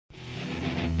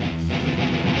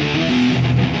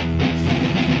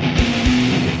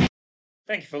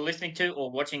Thank you for listening to or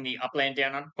watching the Upland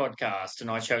Down Under podcast.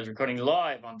 Tonight's show is recording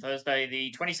live on Thursday,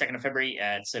 the 22nd of February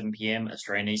at 7 p.m.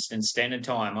 Australian Eastern Standard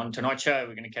Time. On tonight's show,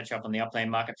 we're going to catch up on the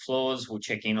Upland market floors. We'll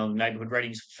check in on neighbourhood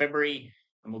ratings for February,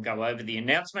 and we'll go over the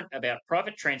announcement about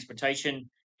private transportation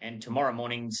and tomorrow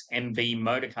morning's MV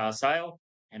motorcar sale.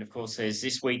 And of course, there's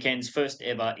this weekend's first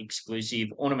ever exclusive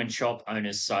ornament shop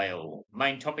owners sale.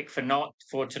 Main topic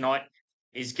for tonight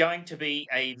is going to be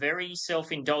a very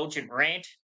self-indulgent rant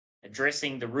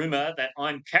addressing the rumour that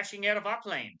I'm cashing out of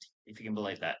Upland, if you can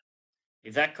believe that.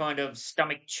 If that kind of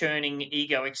stomach churning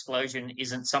ego explosion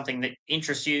isn't something that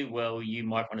interests you, well, you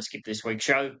might want to skip this week's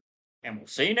show, and we'll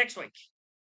see you next week.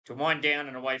 To wind down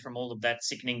and away from all of that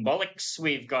sickening bollocks,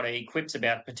 we've got a quips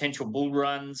about potential bull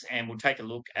runs, and we'll take a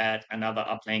look at another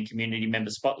Upland community member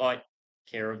spotlight,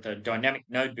 care of the dynamic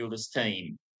node builders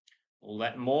team. All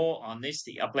that and more on this,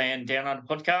 the Upland Down Under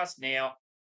podcast. Now,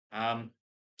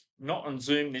 not on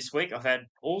Zoom this week. I've had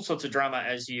all sorts of drama,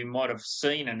 as you might have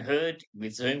seen and heard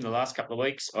with Zoom the last couple of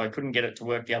weeks. I couldn't get it to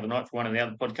work the other night for one of the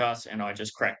other podcasts, and I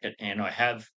just cracked it. And I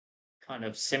have kind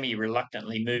of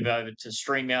semi-reluctantly moved over to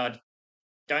StreamYard.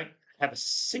 Don't have a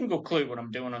single clue what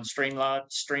I'm doing on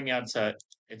StreamYard, so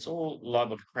it's all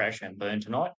liable to crash and burn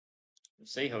tonight. We'll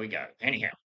see how we go.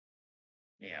 Anyhow,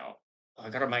 now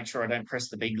I've got to make sure I don't press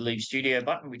the big Leave Studio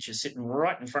button, which is sitting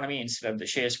right in front of me instead of the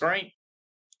share screen.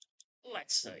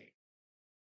 Let's see.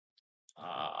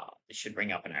 This should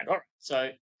bring up an ad. All right.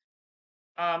 So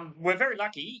we're very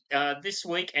lucky. This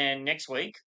week and next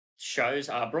week shows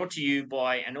are brought to you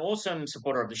by an awesome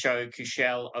supporter of the show,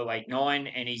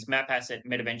 Kushal089, and his map asset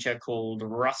metaventure called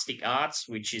Rustic Arts,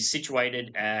 which is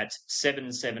situated at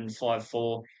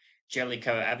 7754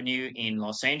 Jellicoe Avenue in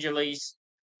Los Angeles.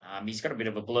 He's got a bit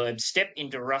of a blurb. Step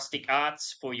into Rustic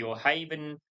Arts for your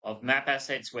haven of map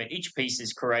assets where each piece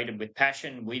is created with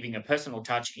passion, weaving a personal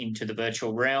touch into the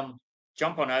virtual realm.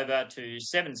 Jump on over to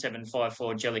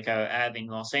 7754 Jellicoe Ave in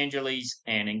Los Angeles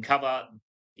and uncover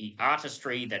the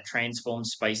artistry that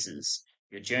transforms spaces.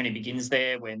 Your journey begins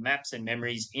there, where maps and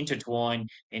memories intertwine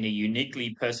in a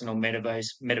uniquely personal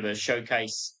metaverse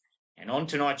showcase. And on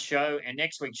tonight's show and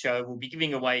next week's show, we'll be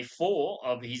giving away 4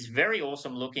 of his very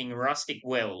awesome looking rustic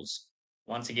wells.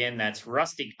 Once again, that's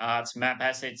Rustic Arts map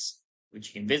assets, which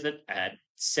you can visit at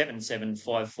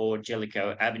 7754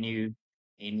 Jellicoe Avenue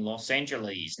in Los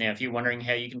Angeles. Now, if you're wondering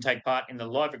how you can take part in the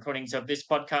live recordings of this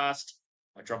podcast,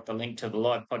 I dropped the link to the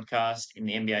live podcast in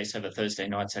the NBA server Thursday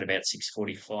nights at about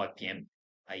 6:45 p.m.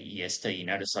 AEST.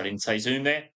 Notice I didn't say Zoom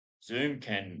there. Zoom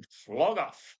can flog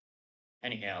off.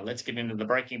 Anyhow, let's get into the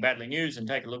breaking badly news and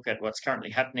take a look at what's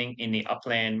currently happening in the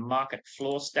Upland market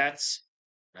floor stats.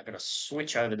 I've got to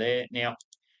switch over there. Now,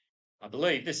 I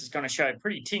believe this is going to show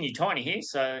pretty teeny tiny here,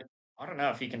 so I don't know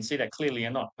if you can see that clearly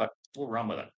or not, but we'll run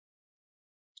with it.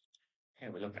 How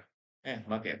are we looking? Yeah,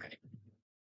 might be okay.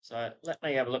 So let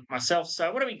me have a look myself.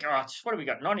 So what do we got?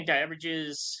 90-day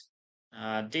averages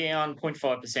down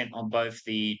 0.5% on both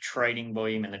the trading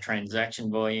volume and the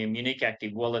transaction volume. Unique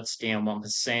active wallets down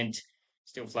 1%,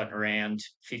 still floating around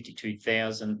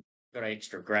 52,000. Got an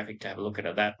extra graphic to have a look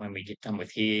at that when we get done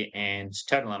with here. And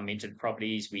total unminted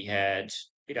properties, we had a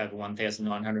bit over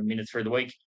 1,900 minutes through the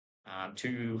week,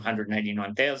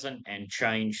 289,000 and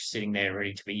change sitting there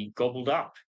ready to be gobbled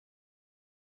up.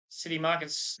 City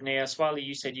markets. Now, Swiley,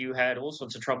 you said you had all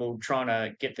sorts of trouble trying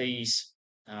to get these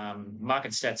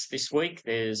market stats this week.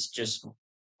 There's just,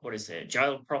 what is there,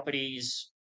 jailed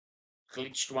properties,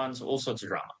 glitched ones, all sorts of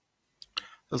drama.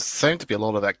 There seemed to be a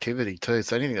lot of activity too.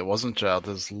 So anything that wasn't jailed,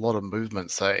 there's a lot of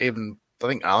movement. So even, I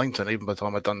think Arlington, even by the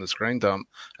time I'd done the screen dump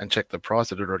and checked the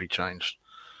price, it had already changed.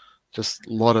 Just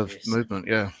a lot of movement,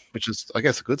 yeah, which is, I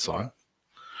guess, a good sign.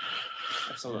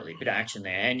 Absolutely, bit of action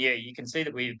there. And yeah, you can see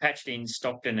that we've patched in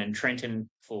Stockton and Trenton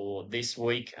for this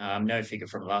week. No figure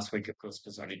from last week, of course,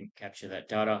 because I didn't capture that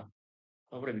data.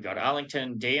 What have we got?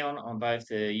 Arlington down on both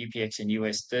the UPX and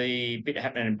USD. Bit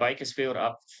happening in Bakersfield,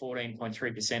 up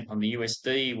 14.3% on the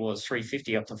USD, was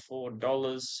 $3.50 up to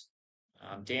 $4.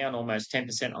 Down almost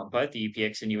 10% on both the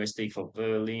UPX and USD for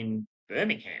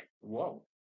Birmingham. Whoa.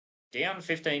 Down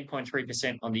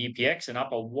 15.3% on the UPX and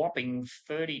up a whopping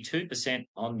 32%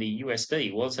 on the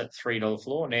USD. Was at $3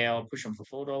 floor, now pushing for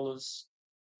 $4.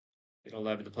 Bit all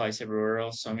over the place everywhere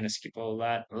else, so I'm going to skip all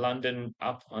that. London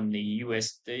up on the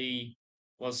USD,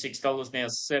 was $6, now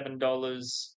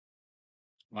 $7.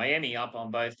 Miami up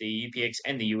on both the UPX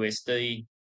and the USD.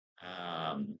 What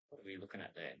are we looking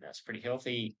at there? That's pretty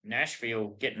healthy.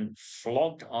 Nashville getting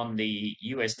flogged on the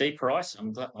USD price.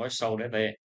 I'm glad I sold it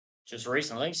there just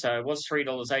recently. So it was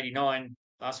 $3.89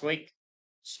 last week.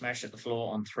 Smashed at the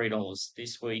floor on $3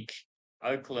 this week.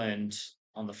 Oakland,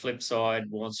 on the flip side,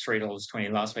 was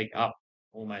 $3.20 last week, up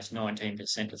almost 19%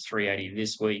 to 380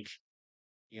 this week.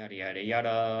 Yada, yada,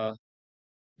 yada.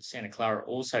 Santa Clara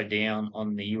also down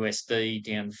on the USD,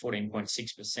 down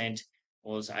 14.6%,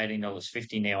 was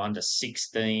 $18.50, now under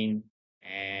 16.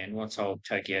 And what's old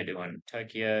Tokyo doing?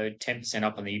 Tokyo 10%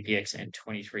 up on the UPX and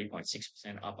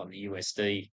 23.6% up on the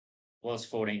USD. Was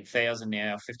 14,000,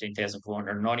 now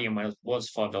 15,490, and was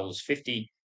 $5.50,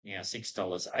 now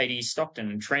 $6.80.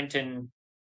 Stockton and Trenton,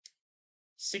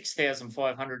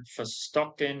 6,500 for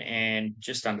Stockton and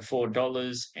just under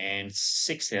 $4, and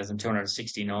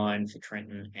 6,269 for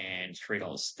Trenton and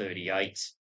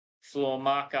 $3.38. Floor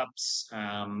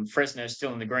markups, Fresno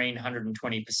still in the green,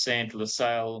 120%.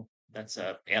 LaSalle, that's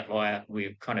a outlier.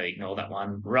 We kind of ignore that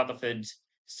one. Rutherford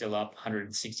still up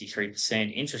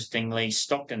 163%. Interestingly,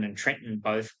 Stockton and Trenton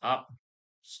both up.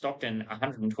 Stockton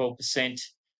 112%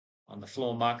 on the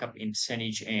floor markup in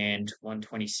percentage and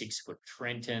 126 for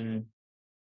Trenton.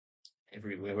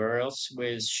 Everywhere else,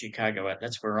 where's Chicago at?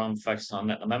 That's where I'm focused on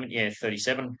at the moment. Yeah,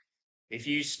 37. If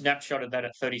you snapshotted that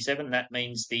at 37, that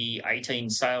means the 18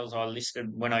 sales I listed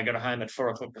when I got home at 4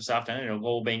 o'clock this afternoon have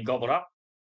all been gobbled up.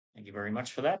 Thank you very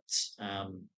much for that.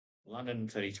 London,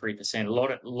 33%. A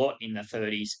lot in the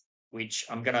 30s, which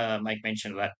I'm going to make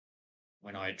mention of that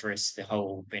when I address the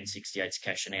whole Ben 68's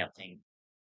cashing out thing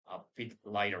a bit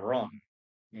later on.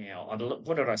 Now,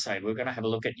 what did I say? We're going to have a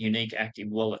look at unique active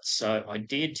wallets. So I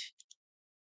did.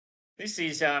 This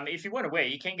is, if you weren't aware,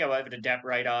 you can go over to DAP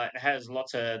Radar. It has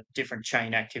lots of different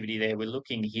chain activity there. We're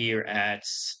looking here at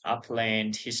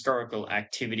Upland historical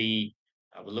activity.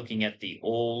 We're looking at the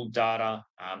all data.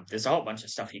 There's a whole bunch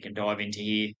of stuff you can dive into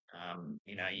here,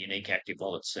 unique active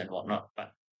wallets and whatnot.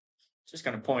 But just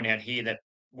going to point out here that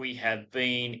we have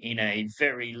been in a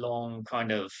very long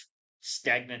kind of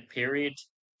stagnant period.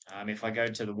 If I go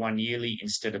to the 1 yearly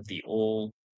instead of the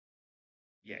all,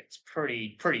 yeah, it's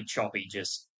pretty choppy,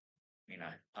 just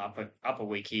up a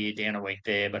week here, down a week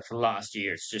there. But for last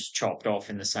year, it's just chopped off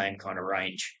in the same kind of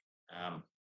range.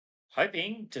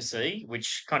 Hoping to see,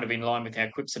 which kind of in line with our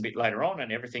quips a bit later on and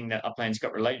everything that Upland's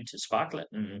got related to Sparklet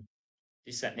and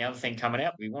this, that, and the other thing coming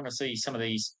out. We want to see some of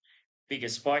these bigger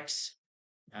spikes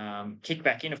kick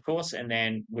back in, of course, and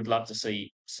then would love to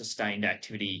see sustained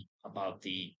activity above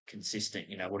the consistent,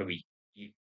 what are we,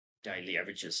 daily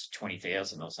averages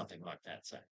 20,000 or something like that.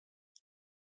 So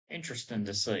interesting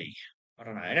to see. I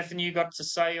don't know. Anything you got to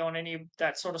say on any of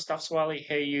that sort of stuff,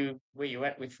 Swiley? Where you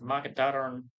at with market data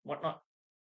and whatnot?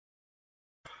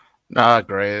 No, I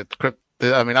agree.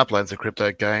 Upland's a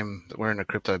crypto game. We're in a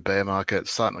crypto bear market.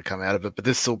 It's starting to come out of it, but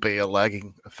this will be a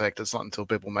lagging effect. It's not until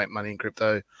people make money in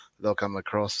crypto that they'll come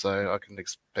across. So I can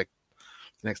expect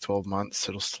the next 12 months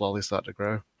it'll slowly start to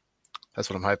grow. That's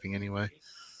what I'm hoping anyway.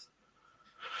 Yes.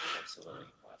 Absolutely.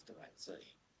 We'll have to wait and see.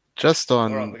 Just All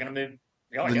right, on we're going to move.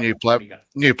 the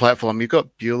new platform, you've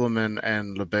got Buellerman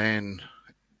and Laban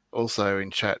also in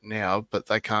chat now, but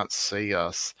they can't see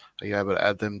us. Are you able to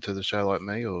add them to the show like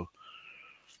me, or?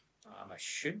 I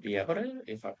should be able to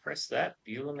if I press that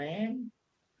Buellerman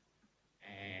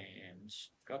and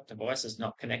got devices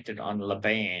not connected on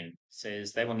Laban.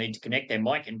 Says they will need to connect their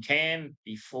mic and cam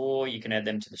before you can add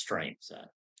them to the stream. So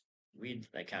weird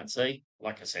they can't see.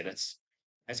 Like I said, it's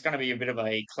going to be a bit of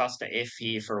a cluster F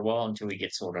here for a while until we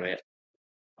get sorted out.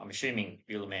 I'm assuming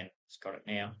Buellerman has got it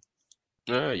now.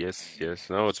 Yes.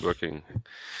 Now it's working.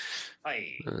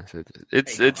 Hey.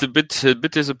 It's a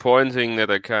bit disappointing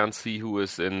that I can't see who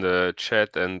is in the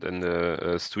chat and in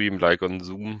the stream like on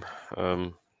Zoom.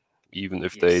 Even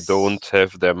if they don't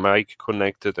have their mic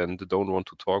connected and they don't want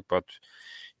to talk, but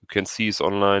you can see it's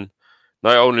online. Now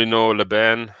I only know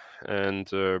Laban and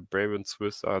Brave and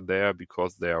Swiss are there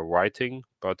because they are writing,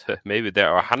 but maybe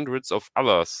there are hundreds of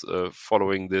others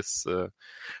following this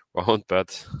round,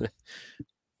 but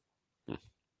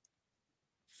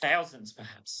thousands,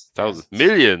 perhaps.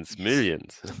 Millions.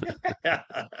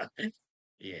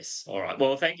 Yes. All right.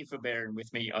 Well, thank you for bearing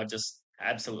with me. I just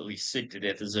absolutely sick to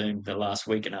death of Zoom the last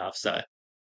week and a half. So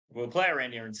we'll play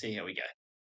around here and see how we go.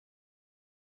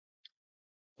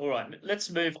 All right, let's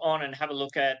move on and have a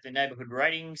look at the neighborhood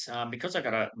ratings. Because I've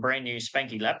got a brand new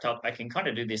spanky laptop, I can kind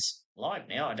of do this live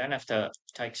now. I don't have to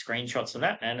take screenshots of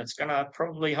that, and it's going to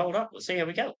probably hold up. We'll see how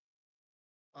we go.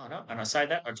 Oh, no. And I say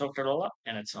that, I talked it all up,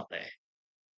 and it's not there.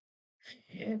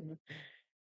 Yeah.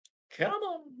 Come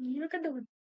on, you can do it.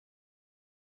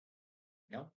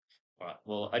 No? All right.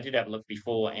 Well, I did have a look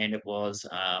before, and it was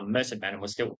Mercer Manor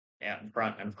was still out in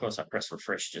front, and of course I pressed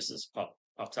refresh just as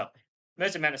pops up.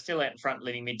 Mercer Manor still out in front,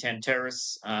 leading Midtown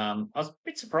Terrace. I was a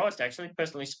bit surprised, actually,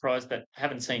 personally surprised that I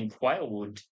haven't seen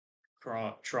Quailwood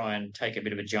try and take a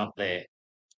bit of a jump there.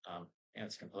 Now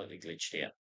it's completely glitched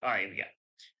out. All right, here we go.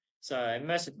 So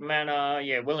Mercer Manor,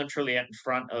 yeah, well and truly out in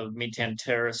front of Midtown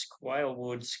Terrace. Quail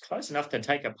Woods, close enough to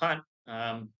take a punt.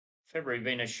 February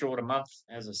being a shorter month,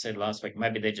 as I said last week,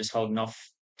 maybe they're just holding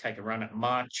off, take a run at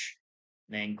March.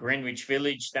 Then Greenwich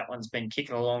Village, that one's been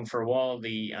kicking along for a while.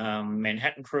 The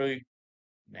Manhattan Crew,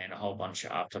 and a whole bunch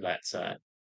after that. So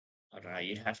I don't know.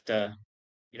 You'd have to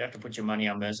put your money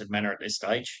on Mercer Manor at this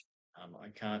stage. I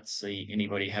can't see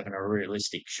anybody having a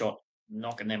realistic shot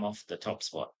knocking them off the top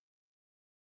spot.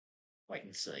 Wait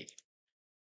and see.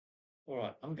 All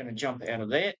right, I'm going to jump out of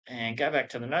there and go back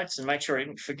to the notes and make sure I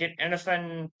didn't forget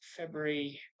anything.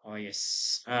 February. Oh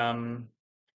yes.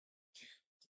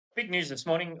 Big news this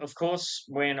morning, of course,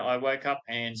 when I woke up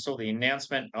and saw the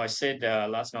announcement. I said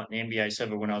last night in the NBA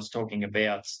server when I was talking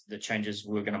about the changes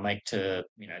we are going to make to,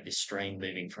 this stream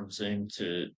moving from Zoom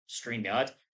to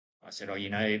StreamYard. I said,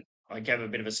 I gave a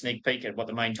bit of a sneak peek at what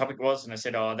the main topic was, and I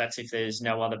said, that's if there's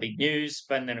no other big news.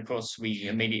 But then, of course, we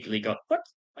immediately got what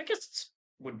I guess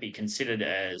would be considered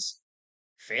as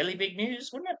fairly big news,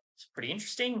 wouldn't it? It's pretty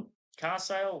interesting. Car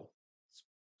sale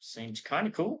seems kind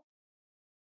of cool.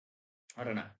 I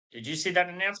don't know. Did you see that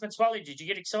announcement, Swally? Did you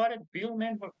get excited? Bill,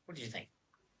 man, what do you think?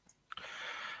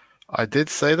 I did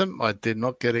see them. I did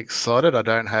not get excited. I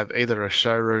don't have either a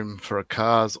showroom for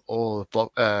cars or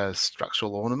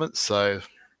structural ornaments. So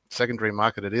secondary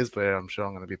market it is, where I'm sure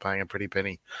I'm going to be paying a pretty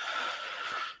penny.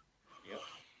 Yep.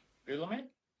 Bill, man?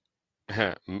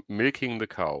 Milking the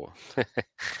cow.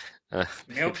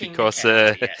 Milking because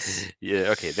the cow, yes. yeah,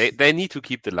 okay, they need to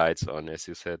keep the lights on, as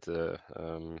you said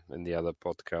in the other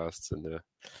podcasts in the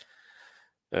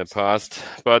past.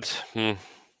 But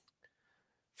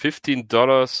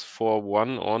 $15 for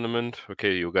one ornament.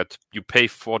 Okay, you pay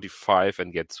 $45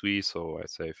 and get 3, so I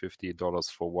say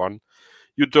 $50 for one.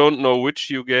 You don't know which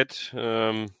you get,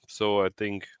 so I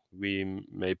think we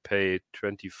may pay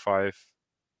 25k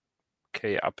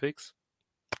UPIX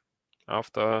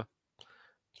after.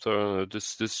 So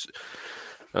this is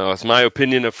my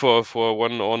opinion for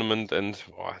one ornament, and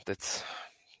that's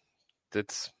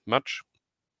much.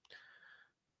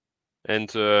 And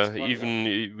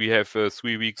even we have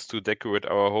 3 weeks to decorate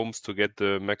our homes to get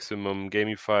the maximum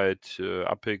gamified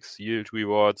UPIX yield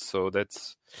rewards. So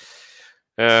that's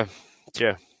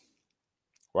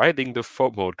riding the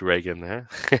FOMO dragon, huh?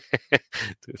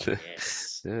 Yes.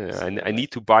 Yeah, I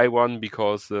need to buy one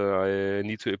because I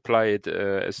need to apply it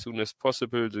as soon as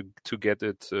possible to get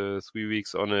it 3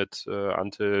 weeks on it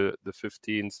until the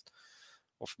 15th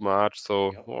of March.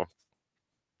 So, yep.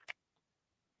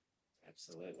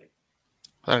 Absolutely.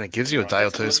 And it gives you a day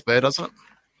or two spare, doesn't it?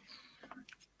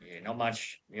 Yeah, not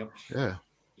much. Yep. Yeah.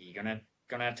 You're gonna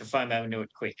have to FOMO into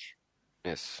it quick.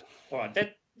 Yes. All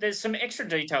right. There's some extra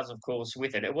details, of course,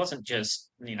 with it. It wasn't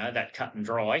just that cut and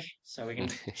dry, so we can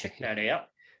check that out.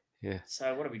 Yeah.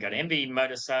 So what have we got? MB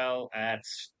motor sale at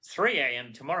 3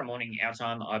 a.m. tomorrow morning, our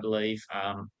time, I believe.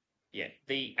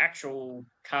 The actual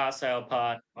car sale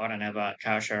part, I don't have a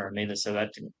car showroom either, so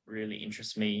that didn't really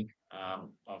interest me.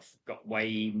 I've got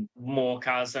way more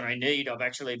cars than I need. I've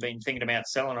actually been thinking about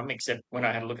selling them, except when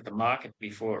I had a look at the market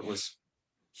before,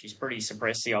 she's pretty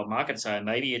suppressed, the old market. So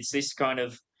maybe it's this kind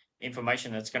of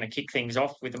information that's going to kick things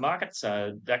off with the market.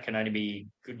 So that can only be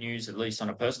good news, at least on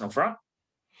a personal front.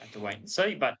 Have to wait and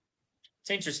see. But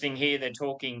it's interesting here. They're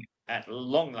talking at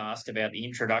long last about the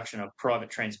introduction of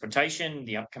private transportation.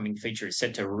 The upcoming feature is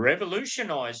set to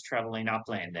revolutionise travel in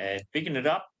Upland. They're bigging it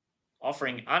up,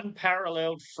 offering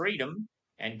unparalleled freedom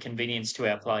and convenience to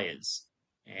our players.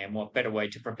 And what better way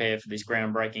to prepare for this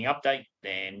groundbreaking update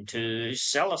than to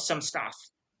sell us some stuff?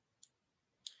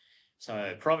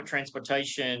 So private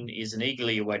transportation is an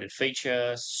eagerly awaited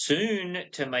feature, soon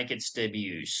to make its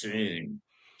debut, soon.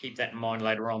 Keep that in mind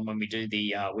later on when we do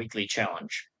the weekly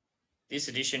challenge. This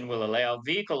edition will allow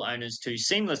vehicle owners to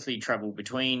seamlessly travel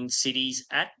between cities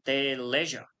at their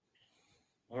leisure.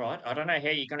 All right, I don't know how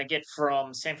you're going to get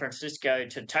from San Francisco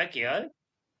to Tokyo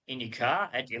in your car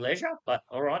at your leisure, but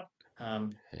all right.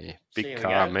 Big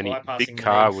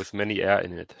car with many air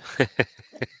in it.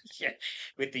 Yeah,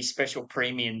 with the special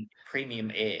premium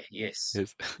air, yes.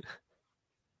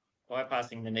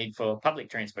 Bypassing the need for public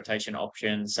transportation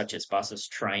options such as buses,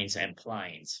 trains, and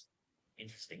planes.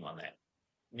 Interesting on that.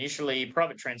 Initially,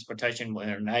 private transportation will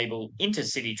enable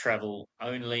intercity travel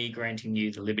only, granting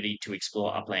you the liberty to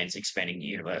explore Upland's expanding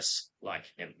universe like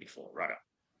never before. Right up.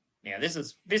 Now, this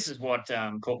is what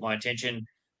caught my attention.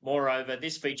 Moreover,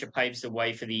 this feature paves the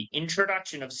way for the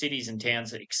introduction of cities and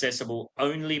towns accessible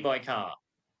only by car.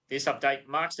 This update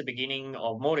marks the beginning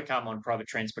of more to come on private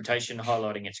transportation,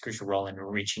 highlighting its crucial role in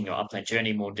enriching your Upland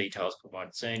journey. More details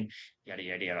provided soon, yada,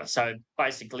 yada, yada. So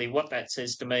basically what that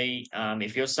says to me,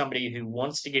 if you're somebody who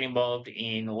wants to get involved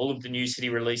in all of the new city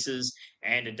releases,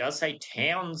 and it does say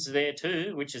towns there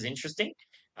too, which is interesting.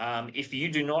 If you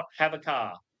do not have a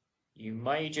car, you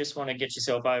may just want to get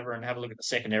yourself over and have a look at the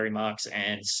secondary marks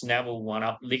and snabble one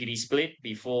up lickety-split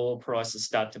before prices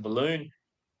start to balloon.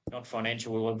 Not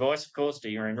financial advice, of course, do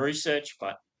your own research,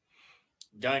 but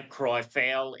don't cry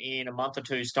foul in a month or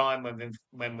two's time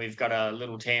when we've got a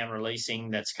little town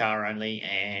releasing that's car only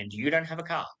and you don't have a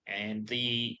car. And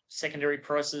the secondary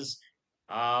prices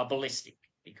are ballistic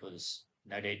because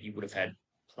no doubt you would have had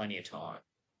plenty of time.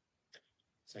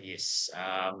 So, yes,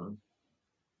 I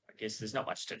guess there's not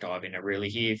much to dive into really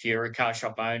here. If you're a car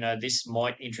shop owner, this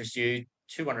might interest you.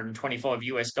 $225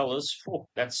 US. Oh,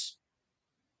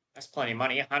 that's plenty of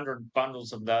money. 100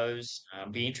 bundles of those.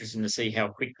 Be interesting to see how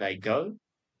quick they go.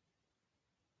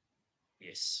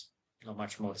 Yes, not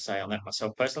much more to say on that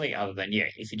myself personally, other than, yeah,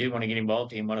 if you do want to get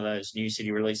involved in one of those new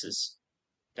city releases,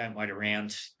 don't wait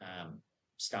around.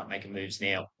 Start making moves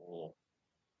now, or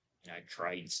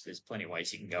trades. There's plenty of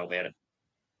ways you can go about it.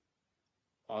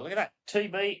 Oh, look at that.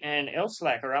 TB and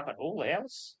LSLAC are up at all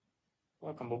hours.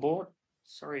 Welcome aboard.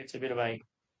 Sorry, it's a bit of a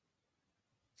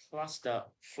cluster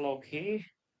flog here.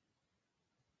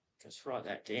 Just write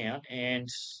that down. And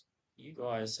you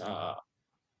guys are,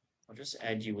 I'll just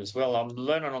add you as well. I'm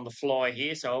learning on the fly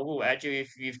here, so I will add you.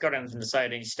 If you've got anything to say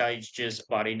at any stage, just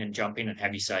butt in and jump in and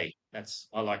have you say.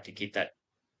 I like to keep that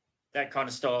kind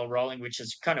of style rolling, which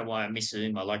is kind of why I miss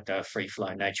Zoom. I like the free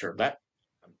flow nature of that.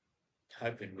 I'm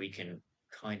hoping we can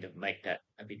kind of make that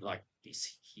a bit like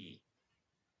this here.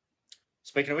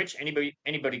 Speaking of which,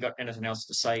 anybody got anything else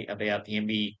to say about the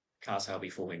MB car sale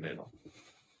before we move on?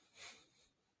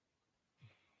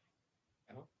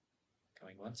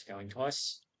 Going once, going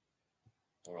twice.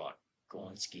 All right,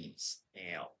 gone skis.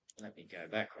 Now, let me go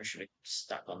back. I should have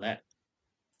stuck on that.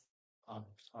 I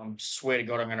swear to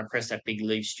God, I'm going to press that big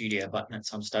leave studio button at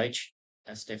some stage.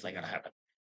 That's definitely going to happen.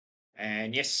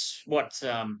 And yes, what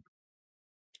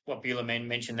Bueller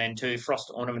mentioned then too, Frost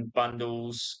Ornament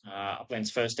Bundles, Upland's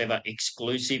first ever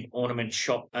exclusive ornament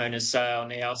shop owners sale.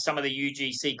 Now, some of the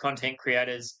UGC content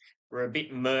creators were a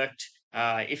bit murked.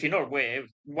 If you're not aware,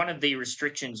 one of the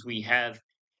restrictions we have,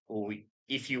 or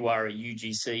if you are a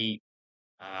UGC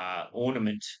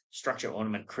structure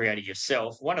ornament creator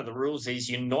yourself, one of the rules is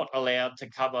you're not allowed to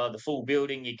cover the full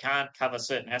building. You can't cover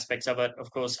certain aspects of it. Of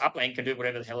course, Upland can do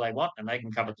whatever the hell they want, and they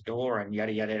can cover the door and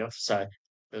yada, yada, yada. So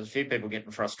there's a few people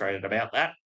getting frustrated about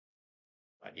that.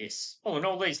 But yes, all in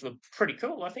all, these look pretty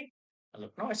cool, I think. They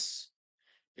look nice.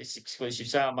 This exclusive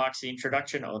sale marks the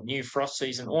introduction of new frost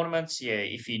season ornaments. Yeah,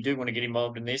 if you do want to get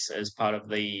involved in this as part of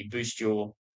the boost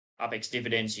your UpX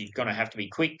dividends, you're going to have to be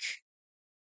quick.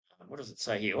 What does it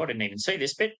say here? Oh, I didn't even see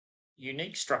this bit.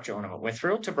 Unique structure ornament. We're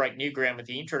thrilled to break new ground with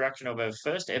the introduction of our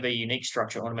first ever unique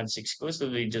structure ornaments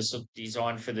exclusively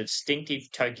designed for the distinctive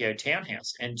Tokyo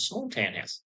townhouse and small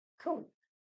townhouse. Cool.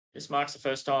 This marks the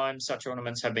first time such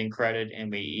ornaments have been created, and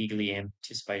we eagerly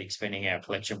anticipate expanding our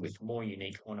collection with more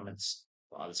unique ornaments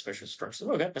via the special structures.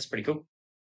 Okay, that's pretty cool.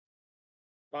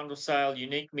 Bundle sale,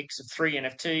 unique mix of 3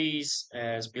 NFTs,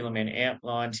 as Billerman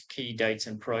outlined, key dates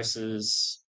and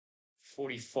prices.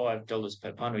 $45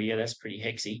 per bundle. Yeah, that's pretty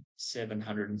hexy.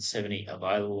 770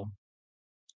 available.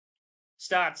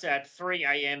 Starts at 3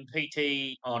 a.m.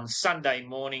 PT on Sunday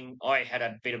morning. I had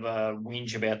a bit of a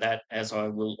whinge about that, as I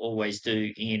will always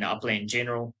do in Upland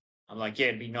General. I'm like, yeah,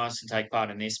 it'd be nice to take part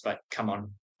in this, but come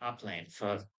on, Upland,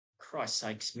 for Christ's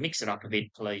sakes, mix it up a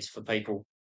bit, please, for people.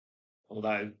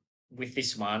 Although with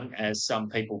this one, as some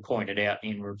people pointed out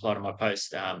in reply to my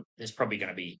post, there's probably going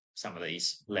to be some of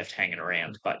these left hanging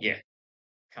around. But yeah,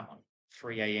 come on,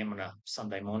 3 a.m. on a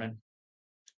Sunday morning.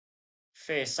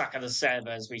 Fair suck of the sab,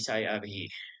 as we say over here.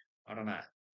 I don't know.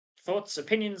 Thoughts,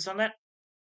 opinions on that?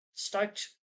 Stoked?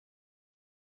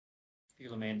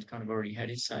 Buellerman kind of already had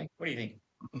his say. What do you think?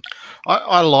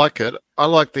 I like it. I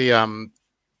like the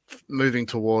moving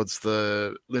towards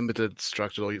the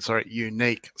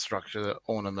unique structure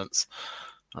ornaments.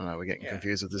 I know we're getting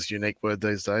confused with this unique word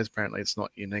these days. Apparently it's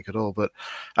not unique at all. But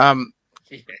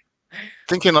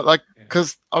thinking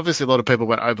because obviously a lot of people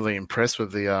weren't overly impressed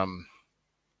with the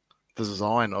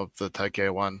design of the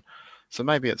Tokyo one. So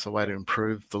maybe it's a way to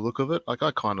improve the look of it. Like,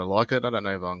 I kind of like it. I don't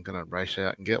know if I'm going to race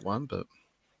out and get one, but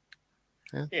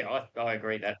yeah, I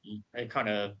agree that it kind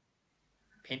of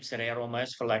pimps it out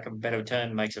almost, for lack of a better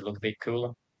term, makes it look a bit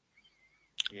cooler.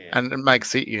 Yeah, and it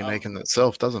makes it unique in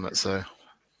itself, doesn't it? So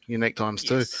unique times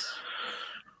too.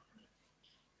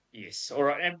 Yes. All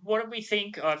right. And what do we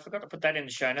think? I forgot to put that in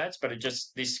the show notes, but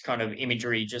this kind of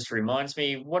imagery just reminds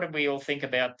me. What did we all think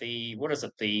about what is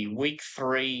it, the week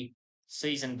 3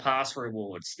 season pass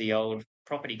rewards, the old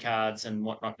property cards and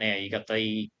whatnot now? You got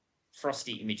the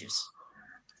frosty images.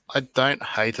 I don't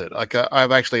hate it.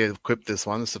 I've actually equipped this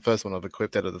one. It's the first one I've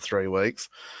equipped out of the 3 weeks.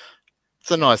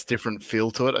 It's a nice different feel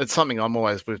to it. It's something I'm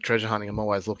always, with treasure hunting, I'm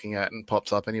always looking at and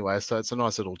pops up anyway. So it's a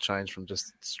nice little change from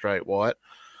just straight white.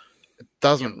 It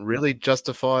doesn't really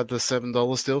justify the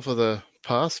 $7 still for the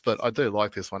pass, but I do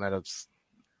like this one out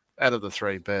of the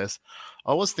 3 best.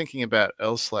 I was thinking about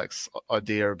Elslack's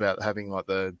idea about having like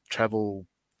the travel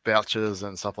vouchers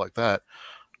and stuff like that.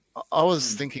 I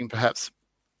was thinking perhaps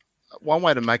one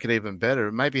way to make it even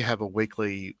better, maybe have a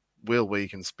weekly wheel where you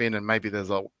can spin, and maybe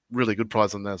there's a really good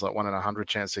prize and there's like 1 in 100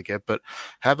 chance to get, but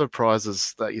have a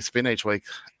prizes that you spin each week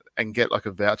and get like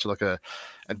a voucher, like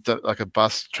a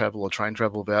bus travel or train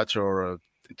travel voucher, or a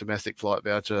domestic flight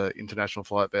voucher, international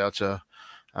flight voucher,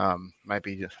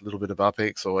 maybe a little bit of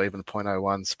UpX or even a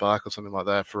 0.01 Spark or something like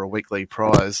that for a weekly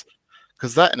prize.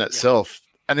 Because that in itself,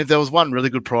 and if there was one really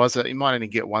good prize that you might only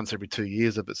get once every 2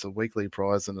 years if it's a weekly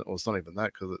prize, and it's not even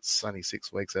that because it's only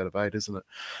 6 weeks out of 8, isn't it?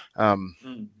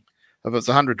 If it's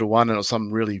 100 to 1 and it was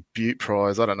some really beaut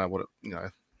prize, I don't know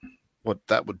what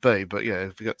that would be, but yeah,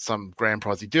 if you got some grand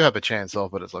prize you do have a chance of,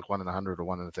 but it's like 1 in 100 or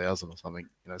 1 in 1,000 or something,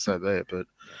 so there. But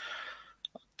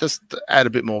just add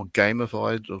a bit more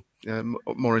gamified or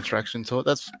more interaction to it.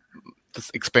 That's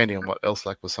just expanding on what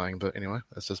Elslack was saying, but anyway,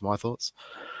 that's just my thoughts.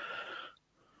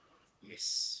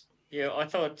 Yes. Yeah, I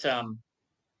thought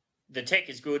the tech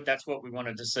is good. That's what we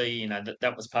wanted to see.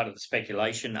 That was part of the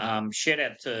speculation. Shout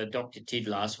out to Dr. Tid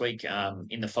last week.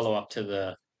 In the follow up to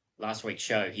the last week's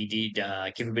show, he did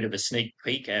give a bit of a sneak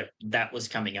peek at that was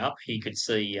coming up. He could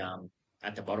see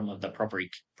at the bottom of the property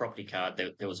card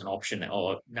there was an option,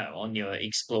 or no, on your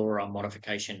Explorer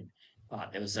modification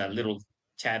part, there was a little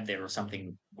tab there or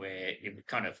something where it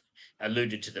kind of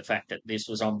alluded to the fact that this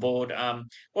was on board.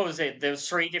 What was it? There was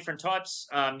 3 different types.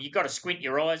 You got to squint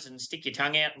your eyes and stick your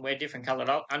tongue out and wear different coloured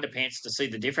underpants to see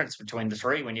the difference between the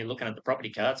 3 when you're looking at the property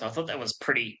cards. I thought that was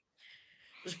pretty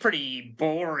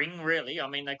boring, really. I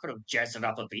mean, they could have jazzed it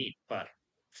up a bit, but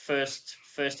first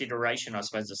iteration, I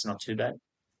suppose it's not too bad.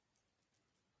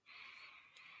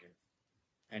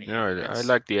 Anyway, I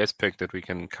like the aspect that we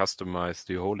can customize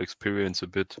the whole experience a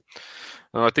bit.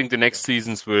 I think the next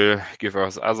seasons will give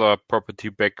us other property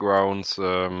backgrounds.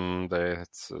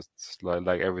 It's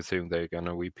like everything they're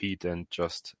gonna repeat and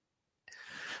just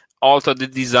alter the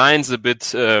designs a bit.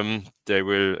 They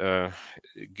will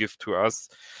give to us.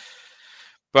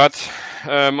 But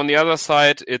on the other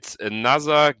side, it's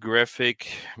another graphic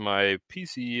my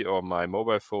PC or my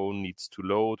mobile phone needs to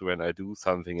load when I do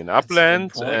something in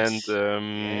Upland. And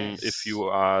if you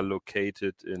are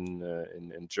located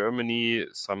in Germany,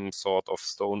 some sort of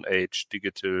Stone Age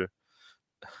digital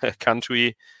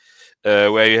country,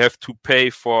 where you have to pay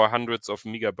for hundreds of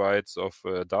megabytes of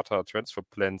data transfer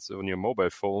plans on your mobile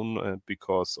phone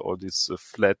because all these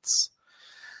flats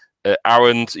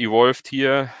aren't evolved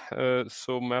here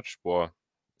so much more,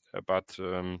 but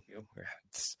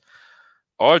it's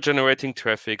all generating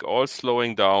traffic, all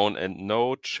slowing down, and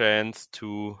no chance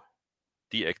to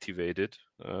deactivate it.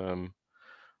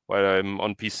 While I'm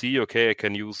on PC, okay, I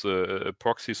can use a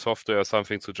proxy software or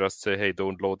something to just say, hey,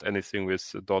 don't load anything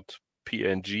with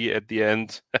 .png at the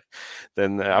end.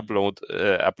 Then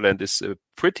Upland is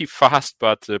pretty fast,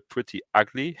 but pretty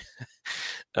ugly.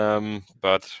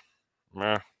 But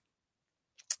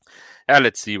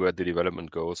let's see where the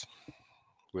development goes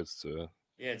with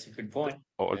it's a good point.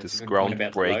 All these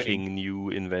groundbreaking new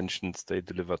inventions they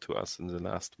deliver to us in the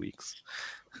last weeks.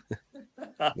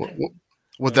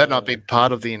 Would that not be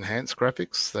part of the enhanced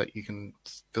graphics that you can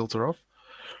filter off?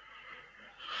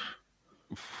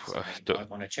 I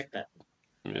want to check that.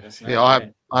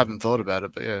 I haven't thought about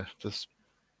it, but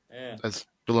as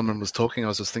Billerman was talking, I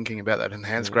was just thinking about that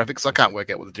enhanced graphics. I can't work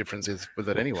out what the difference is with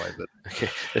it anyway. But okay,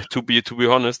 to be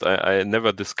honest, I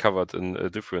never discovered a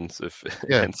difference if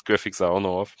enhanced graphics are on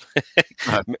or off.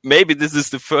 Maybe this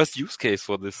is the first use case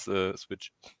for this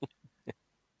switch.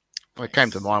 Well, it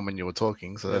came to mind when you were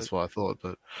talking, so that's why I thought.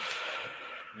 But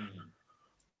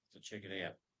so check it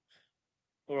out.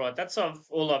 All right, that's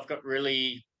all I've got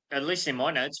really, at least in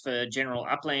my notes for general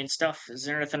Upland stuff. Is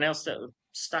there anything else that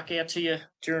stuck out to you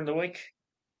during the week?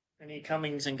 Any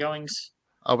comings and goings?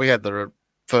 Oh, we had the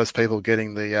first people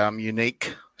getting the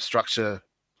unique structure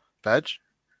badge.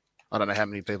 I don't know how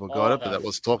many people got it, but that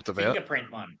was talked about.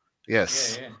 Fingerprint one.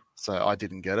 Yes. Yeah. So I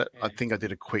didn't get it. Yeah. I think I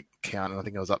did a quick count, and I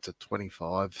think I was up to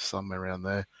 25, somewhere around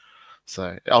there.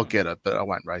 So I'll get it, but I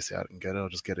won't race out and get it. I'll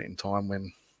just get it in time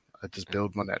when I just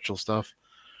build my natural stuff.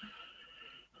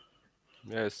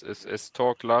 Yes, as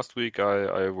talked last week,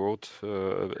 I wrote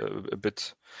a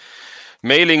bit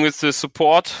mailing with the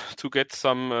support to get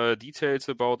some details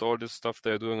about all this stuff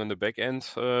they're doing on the back end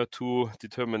to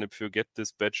determine if you get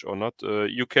this badge or not.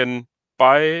 You can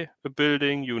buy a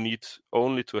building. You need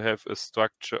only to have a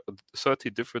structure, 30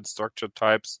 different structure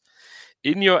types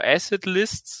in your asset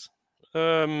lists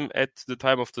at the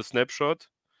time of the snapshot.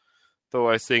 So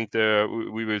I think there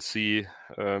we will see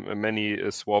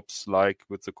many swaps like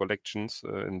with the collections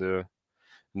in the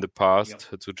past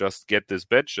to just get this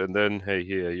badge, and then hey,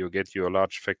 here you get your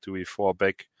large factory 4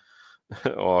 back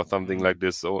or something like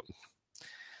this. So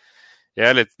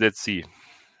yeah, let's see.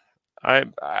 I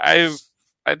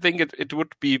think it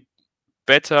would be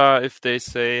better if they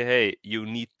say, hey, you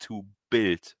need to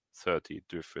build 30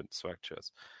 different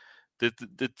structures. Then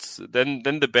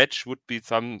the badge would be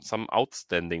some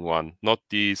outstanding one, not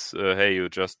these. Hey, you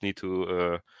just need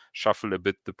to shuffle a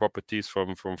bit the properties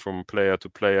from player to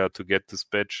player to get this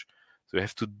badge. So you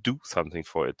have to do something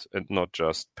for it and not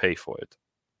just pay for it.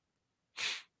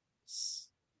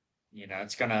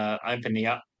 It's going to open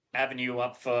the avenue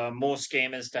up for more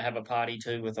scammers to have a party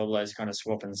too with all those kind of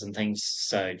swap-ins and things.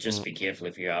 So just be careful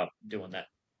if you are doing that.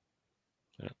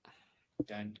 Yeah.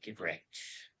 Don't get wrecked.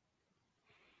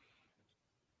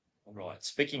 All right.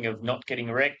 Speaking of not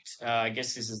getting wrecked, I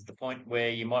guess this is the point where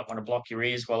you might want to block your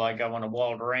ears while I go on a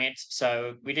wild rant.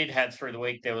 So we did have through the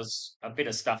week, there was a bit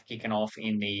of stuff kicking off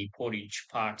in the Portage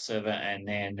Park server, and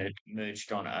then it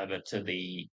merged on over to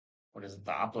the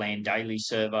Upland Daily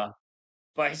server.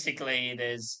 Basically,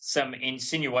 there's some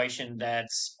insinuation that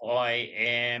I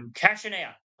am cashing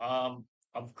out.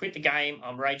 I've quit the game.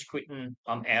 I'm rage quitting.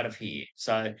 I'm out of here.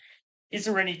 So is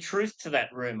there any truth to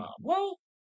that rumor? Well,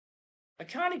 I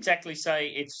can't exactly say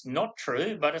it's not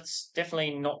true, but it's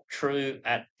definitely not true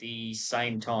at the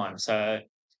same time. So I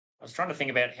was trying to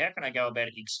think about how can I go about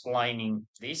explaining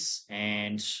this,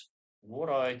 and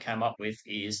what I came up with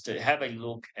is to have a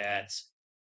look at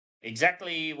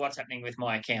exactly what's happening with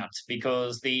my account,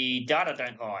 because the data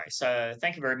don't lie. So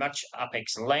thank you very much,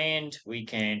 Apex Land. We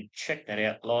can check that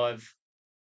out live.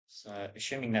 So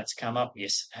assuming that's come up,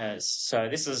 yes, it has. So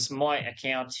this is my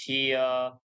account here.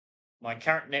 My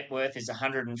current net worth is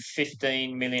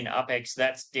 115 million Upex.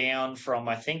 That's down from,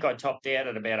 I think I topped out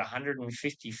at about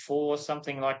 154,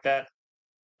 something like that.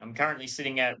 I'm currently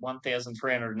sitting at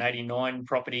 1,389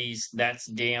 properties. That's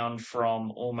down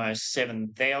from almost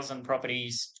 7,000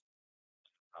 properties.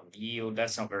 Yield,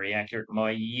 that's not very accurate.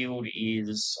 My yield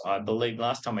is, I believe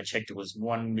last time I checked, it was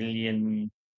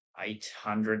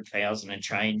 1,800,000 and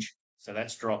change. So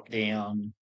that's dropped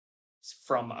down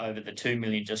from over the 2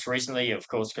 million just recently, of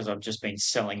course, because I've just been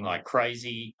selling like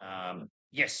crazy.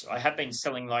 Yes, I have been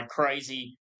selling like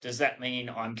crazy. Does that mean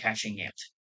I'm cashing out?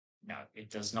 No,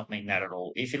 it does not mean that at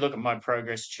all. If you look at my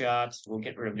progress charts, we'll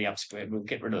get rid of the up square, we'll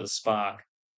get rid of the spark.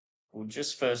 We'll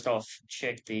just first off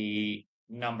check the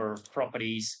number of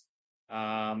properties.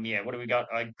 What do we got?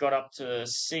 I got up to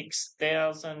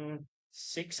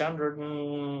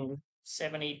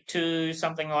 6,672,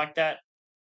 something like that.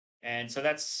 And so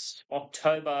that's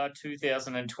October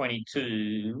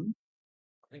 2022.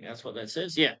 I think that's what that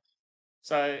says. Yeah.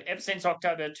 So ever since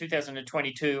October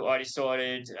 2022, I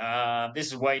decided this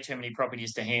is way too many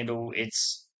properties to handle.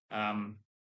 It's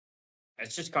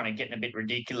just kind of getting a bit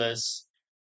ridiculous.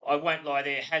 I won't lie,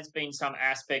 there has been some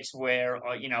aspects where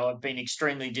I've been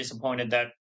extremely disappointed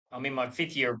that I'm in my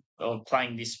 5th year of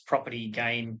playing this property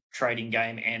game, trading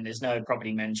game, and there's no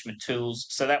property management tools.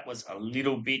 So that was a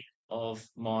little bit of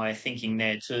my thinking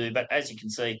there too. But as you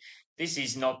can see, this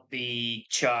is not the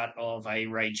chart of a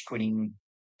rage quitting,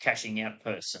 cashing out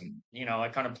person. I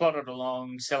kind of plodded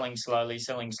along, selling slowly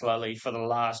for the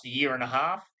last year and a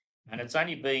half. And it's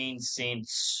only been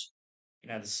since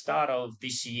the start of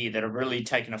this year that I've really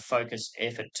taken a focused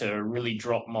effort to really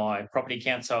drop my property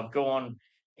count. So I've gone,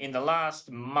 in the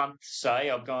last month, say,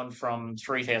 I've gone from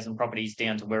 3,000 properties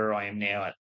down to where I am now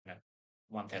at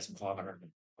 1,500,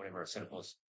 whatever I said it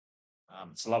was.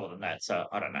 It's lower than that, so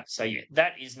I don't know. So yeah,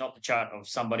 that is not the chart of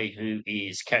somebody who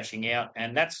is cashing out.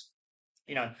 And that's,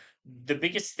 the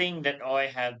biggest thing that I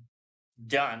have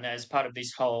done as part of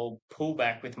this whole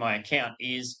pullback with my account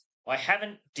is I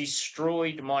haven't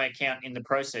destroyed my account in the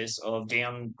process of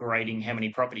downgrading how many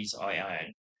properties I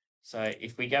own. So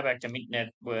if we go back to mint net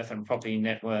worth and property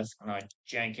net worth, and I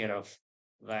jank out of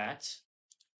that,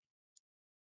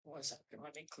 what is that?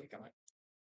 Let me click on it.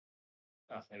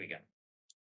 Oh, there we go.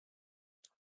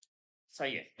 So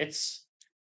yeah, it's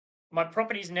my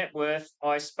property's net worth.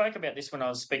 I spoke about this when I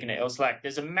was speaking to Elslack.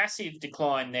 There's a massive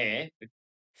decline there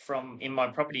from in my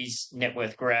properties net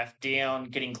worth graph down,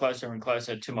 getting closer and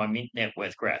closer to my mint net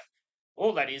worth graph.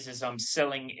 All that is I'm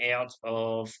selling out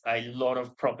of a lot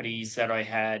of properties that I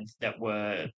had that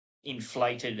were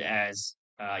inflated as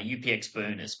UPX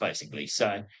burners, basically.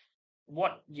 So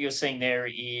what you're seeing there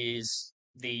is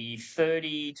the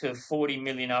 30 to 40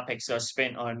 million UPEX I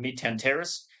spent on Midtown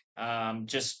Terrace,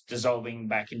 just dissolving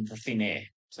back into thin air.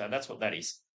 So that's what that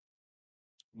is.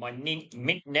 My mint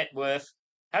net worth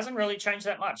hasn't really changed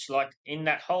that much. Like in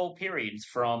that whole period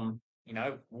from,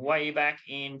 way back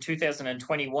in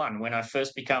 2021 when I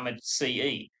first become a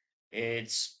CE,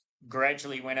 it's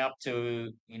gradually went up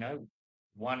to,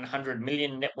 100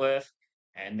 million net worth.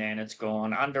 And then it's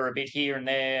gone under a bit here and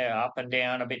there, up and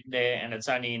down a bit there. And it's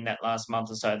only in that last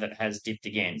month or so that it has dipped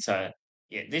again. So,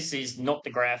 yeah, this is not the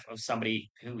graph of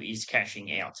somebody who is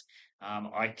cashing out.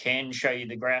 I can show you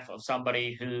the graph of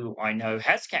somebody who I know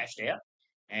has cashed out,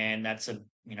 and that's a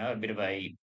bit of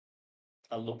a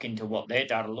look into what their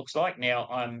data looks like. Now,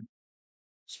 I'm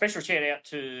special shout out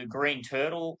to Green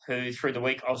Turtle, who through the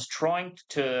week I was trying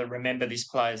to remember this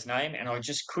player's name, and I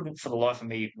just couldn't for the life of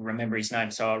me remember his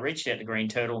name. So I reached out to Green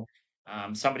Turtle,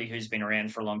 somebody who's been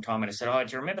around for a long time, and I said, "Oh,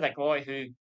 do you remember that guy who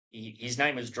his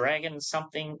name was Dragon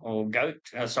something or Goat?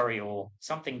 Or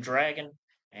something Dragon?"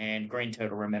 And Green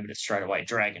Turtle remembered it straight away,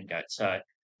 Dragon Goat. So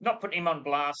not putting him on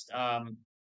blast.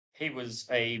 He was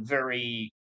a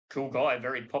very cool guy,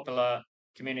 very popular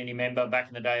community member back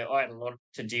in the day. I had a lot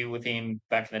to deal with him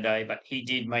back in the day, but he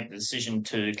did make the decision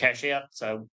to cash out.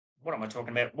 So what am I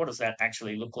talking about? What does that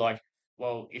actually look like?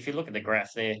 Well, if you look at the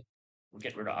graph there, we'll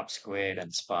get rid of Up Squared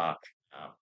and Spark.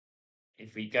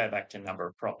 If we go back to number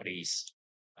of properties,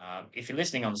 if you're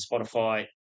listening on Spotify,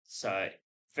 so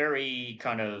very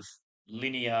kind of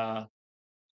linear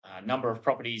number of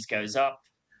properties goes up.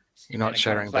 You're not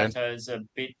sharing, Ben. Plateaus a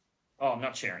bit. Oh, I'm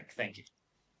not sharing. Thank you.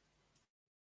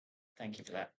 Thank you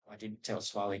for that. I did tell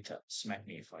Swally to smack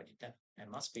me if I did that. It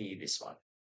must be this one.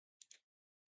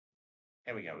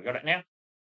 There we go. We got it now?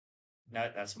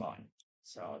 No, that's mine.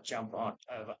 So I'll jump on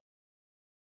over.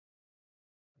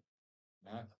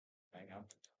 No, hang on.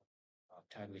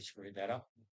 I've totally screwed that up.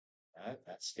 No,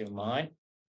 that's still mine.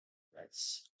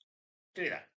 Let's do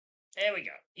that. There we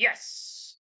go.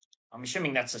 Yes. I'm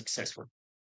assuming that's successful.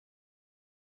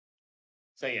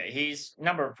 So yeah, his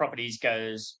number of properties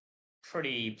goes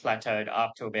pretty plateaued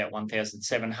up to about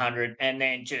 1,700 and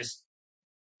then just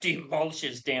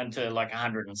demolishes down to like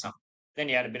 100 and something. Then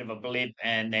you had a bit of a blip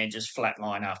and then just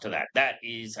flatline after that. That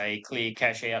is a clear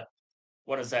cash out.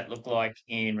 What does that look like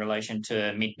in relation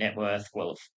to mint net worth?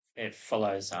 Well, it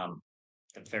follows a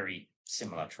very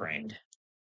similar trend.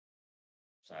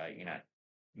 So,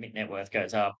 mint net worth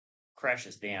goes up,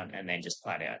 crashes down, and then just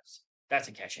flat out. That's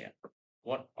a cash out.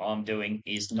 What I'm doing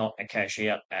is not a cash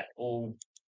out at all.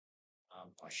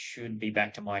 I should be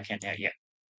back to my account now. Yeah.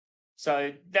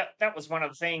 So that was one of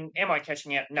the things. Am I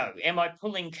cashing out? No. Am I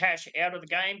pulling cash out of the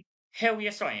game? Hell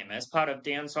yes, I am. As part of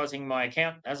downsizing my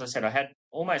account, as I said, I had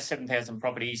almost 7,000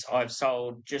 properties. I've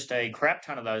sold just a crap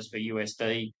ton of those for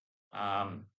USD.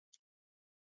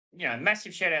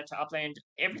 Massive shout out to Upland.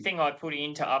 Everything I put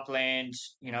into Upland,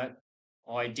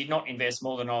 I did not invest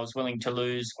more than I was willing to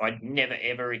lose. I never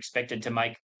ever expected to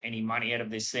make any money out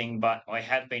of this thing, but I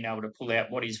have been able to pull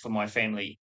out what is for my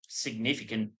family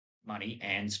significant money.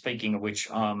 And speaking of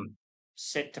which, I'm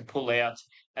set to pull out,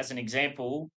 as an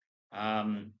example,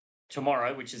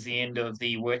 tomorrow, which is the end of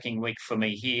the working week for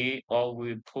me here, I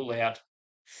will pull out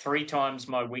 3 times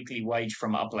my weekly wage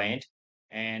from Upland.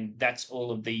 And that's all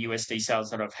of the USD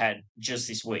sales that I've had just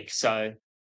this week. So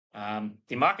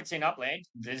the market's in Upland.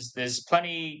 There's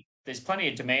plenty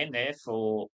of demand there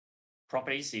for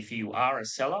properties if you are a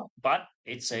seller, but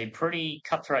it's a pretty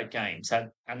cutthroat game. So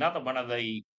another one of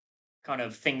the kind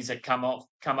of things that come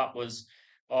up was,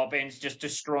 oh, Ben's just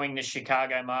destroying the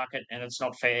Chicago market and it's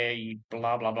not fair. You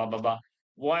blah blah blah blah blah.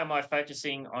 Why am I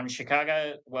focusing on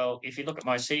Chicago? Well, if you look at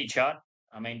my city chart,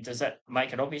 I mean, does that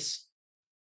make it obvious?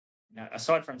 Now,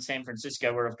 aside from San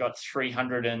Francisco, where I've got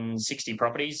 360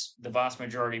 properties, the vast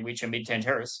majority of which are Midtown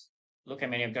Terrace, look how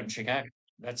many I've got in Chicago.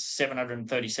 That's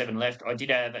 737 left. I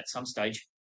did have at some stage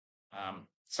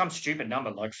some stupid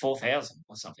number like 4,000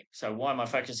 or something. So why am I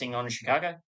focusing on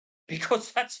Chicago?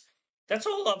 Because that's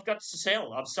all I've got to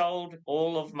sell. I've sold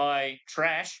all of my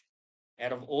trash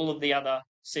out of all of the other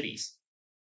cities,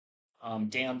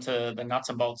 down to the nuts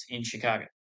and bolts in Chicago.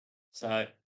 So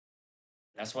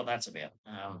that's what that's about.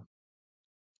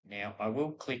 Now,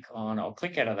 I'll click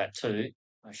out of that too,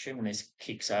 assuming this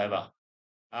kicks over.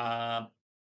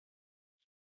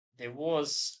 There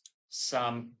was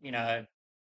some,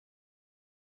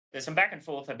 there's some back and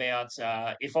forth about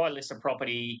if I list a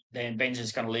property, then Ben's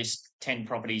just going to list 10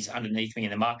 properties underneath me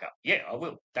in the markup. Yeah, I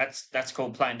will. That's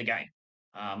called playing the game.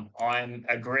 I'm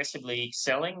aggressively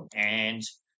selling, and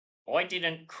I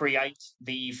didn't create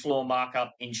the floor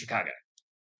markup in Chicago.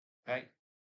 Okay,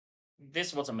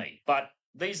 this wasn't me, but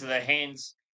these are the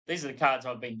hands, these are the cards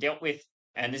I've been dealt with,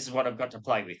 and this is what I've got to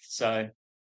play with. So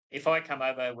if I come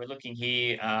over, we're looking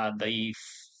here, the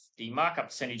markup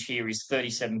percentage here is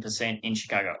 37% in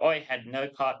Chicago. I had no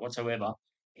part whatsoever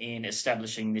in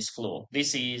establishing this floor.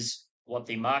 This is what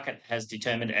the market has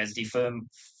determined as the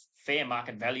fair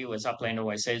market value, as Upland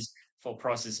always says, for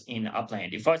prices in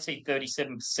Upland. If I see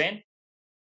 37%,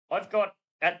 I've got,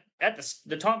 at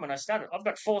the time when I started, I've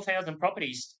got 4,000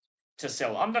 properties to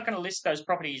sell. I'm not going to list those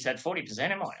properties at 40%,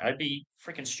 am I? I'd be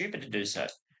freaking stupid to do so.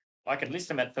 I could list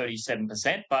them at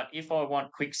 37%, but if I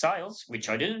want quick sales, which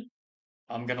I do,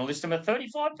 I'm going to list them at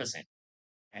 35%.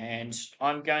 And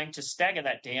I'm going to stagger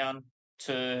that down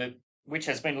to, which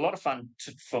has been a lot of fun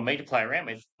for me to play around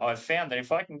with. I've found that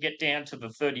if I can get down to the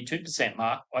 32%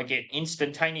 mark, I get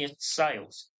instantaneous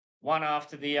sales, one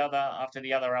after the other, after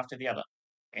the other, after the other.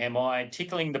 Am I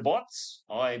tickling the bots?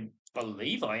 I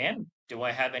believe I am. Do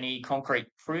I have any concrete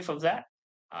proof of that?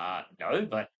 No,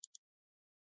 but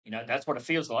that's what it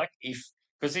feels like.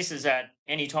 Because this is at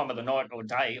any time of the night or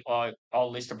day,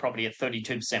 I'll list a property at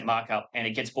 32% markup and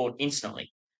it gets bought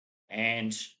instantly.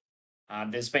 And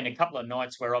there's been a couple of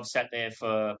nights where I've sat there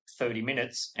for 30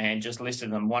 minutes and just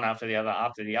listed them one after the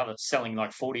other, selling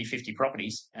like 40, 50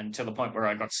 properties, and to the point where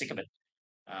I got sick of it.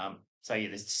 So yeah,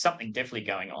 there's something definitely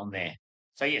going on there.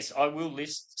 So yes, I will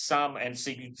list some and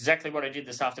see exactly what I did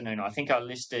this afternoon. I think I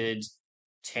listed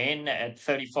 10 at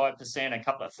 35%, a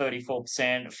couple at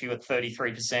 34%, a few at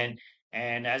 33%.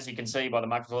 And as you can see by the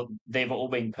market, they've all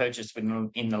been purchased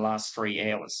in the last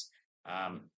 3 hours.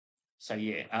 So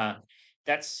yeah,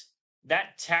 that's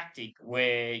that tactic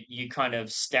where you kind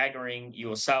of staggering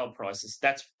your sale prices.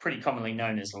 That's pretty commonly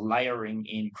known as layering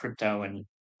in crypto and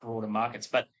broader markets.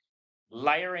 But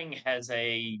layering has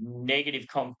a negative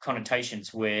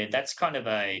connotations where that's kind of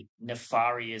a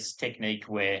nefarious technique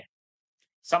where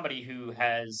somebody who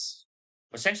has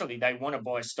essentially they want to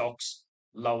buy stocks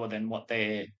lower than what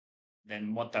the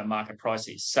market price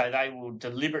is. So they will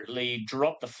deliberately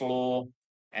drop the floor,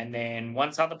 and then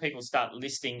once other people start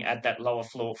listing at that lower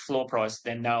floor price,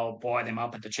 then they'll buy them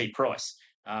up at the cheap price.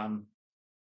 I'm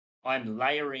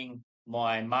layering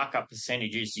my markup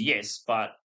percentages, yes,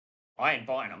 but I ain't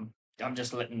buying them. I'm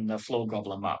just letting the floor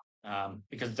gobble them up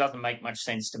because it doesn't make much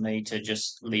sense to me to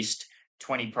just list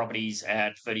 20 properties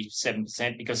at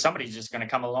 37% because somebody's just going to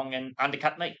come along and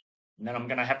undercut me. And then I'm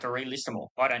going to have to relist them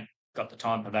all. I don't got the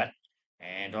time for that.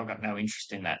 And I've got no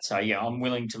interest in that. So, yeah, I'm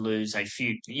willing to lose a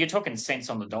few. You're talking cents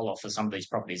on the dollar for some of these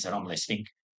properties that I'm listing.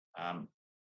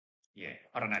 Yeah,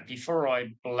 I don't know. Before I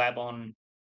blab on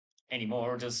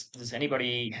anymore, does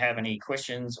anybody have any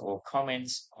questions or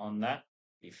comments on that?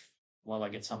 While I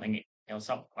get something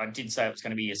else up, I did say it was going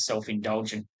to be a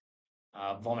self-indulgent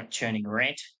vomit churning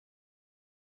rant.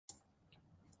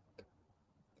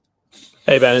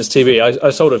 Hey Ben, it's TB.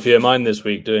 I sold a few of mine this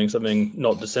week doing something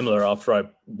not dissimilar after I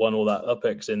won all that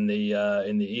UPEX in the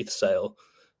ETH sale,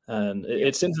 and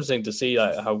it's interesting to see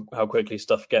how quickly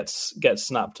stuff gets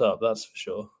snapped up. That's for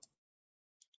sure.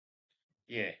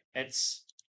 Yeah, it's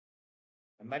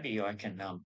maybe I can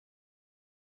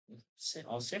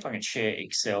I'll see if I can share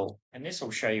Excel, and this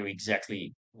will show you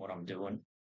exactly what I'm doing.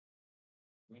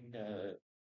 Window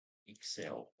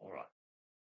Excel. All right.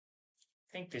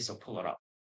 I think this will pull it up.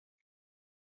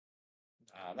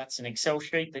 That's an Excel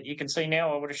sheet that you can see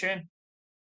now, I would assume.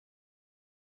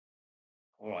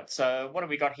 All right, so what have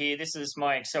we got here? This is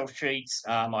my Excel sheets.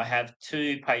 I have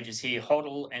 2 pages here,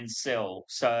 hodl and sell.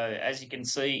 So as you can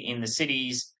see in the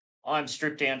cities, I'm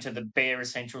stripped down to the bare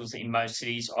essentials in most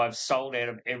cities. I've sold out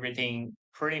of everything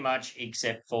pretty much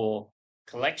except for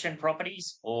collection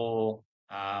properties or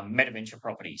metaventure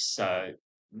properties. So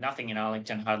nothing in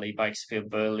Arlington, Hudley, Bakersfield,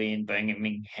 Berlin,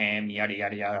 Birmingham, yada,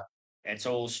 yada, yada. It's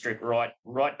all stripped right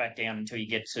back down until you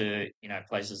get to,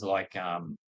 places like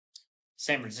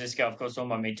San Francisco. Of course, all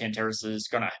my mid-10 terraces,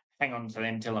 going to hang on to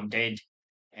them till I'm dead.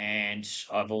 And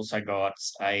I've also got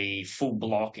a full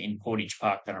block in Portage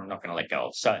Park that I'm not going to let go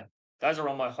of. So those are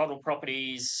all my hodl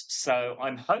properties. So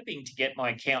I'm hoping to get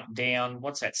my account down.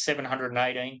 What's that?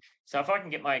 718. So if I can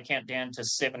get my account down to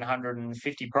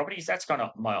 750 properties, that's kind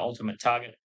of my ultimate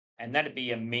target. And that'd be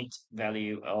a mint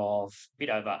value of a bit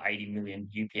over 80 million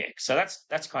UPX. So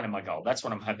that's kind of my goal. That's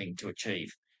what I'm hoping to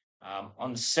achieve.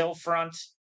 On the sell front,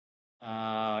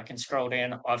 I can scroll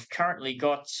down. I've currently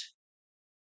got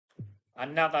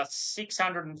another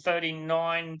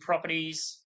 639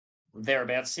 properties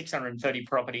thereabouts, 630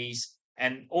 properties,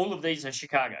 and all of these are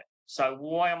Chicago. So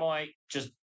why am I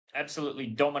just absolutely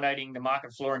dominating the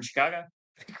market floor in Chicago?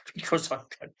 Because I've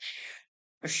got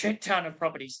a shit ton of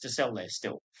properties to sell there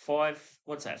still. 5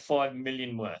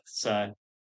 million worth. So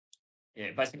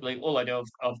yeah, basically all I do,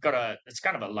 I've got it's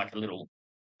kind of like a little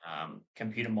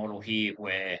computer model here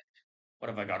where, what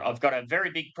have I got? I've got a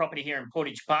very big property here in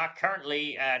Portage Park,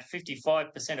 currently at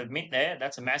 55% of mint there.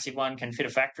 That's a massive one, can fit a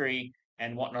factory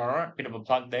and whatnot on it. Bit of a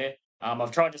plug there.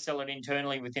 I've tried to sell it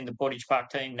internally within the Portage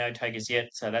Park team, no takers yet,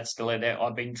 so that's still there.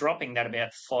 I've been dropping that about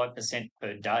 5%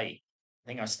 per day. I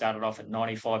think I started off at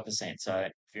 95%. So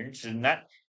if you're interested in that,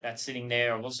 that's sitting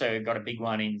there. I've also got a big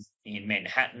one in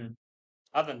Manhattan.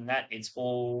 Other than that, it's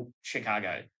all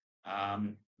Chicago.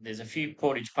 There's a few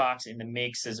Portage Parks in the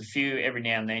mix. There's a few every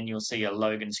now and then you'll see a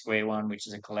Logan Square one, which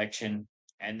is a collection.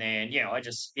 And then,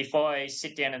 if I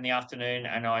sit down in the afternoon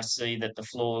and I see that the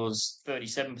floor's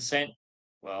 37%,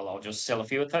 well, I'll just sell a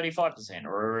few at 35%.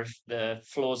 Or if the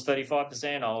floor's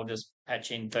 35%, I'll just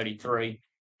patch in 33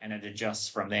 and it adjusts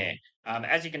from there.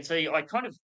 As you can see, I kind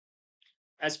of,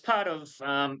 as part of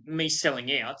me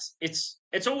selling out, it's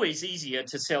always easier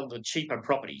to sell the cheaper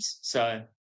properties. So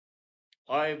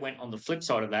I went on the flip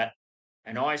side of that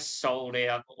and I sold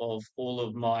out of all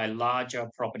of my larger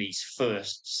properties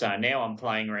first. So now I'm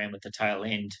playing around with the tail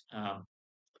end.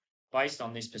 Based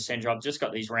on this percentage, I've just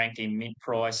got these ranked in mint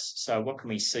price. So what can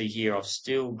we see here? I've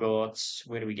still got,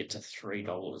 where do we get to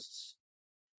 $3?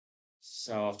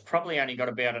 So I've probably only got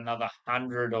about another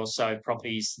 100 or so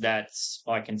properties that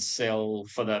I can sell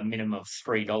for the minimum of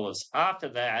 $3. After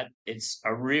that, it's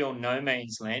a real no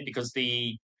man's land because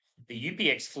the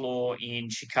UPX floor in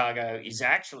Chicago is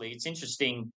actually, it's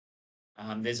interesting.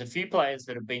 There's a few players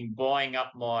that have been buying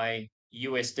up my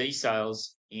USD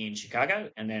sales in Chicago.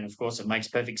 And then, of course, it makes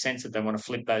perfect sense that they want to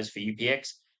flip those for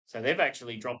UPX. So they've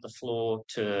actually dropped the floor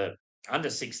to under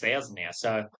 6,000 now.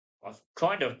 So I've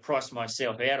kind of priced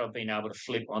myself out of being able to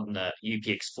flip on the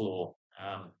UPX floor.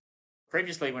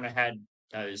 Previously, when I had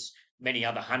those many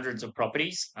other hundreds of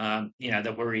properties,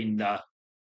 that were in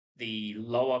the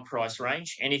lower price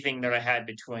range, anything that I had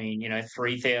between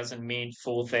 3,000 mint,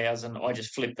 4,000, I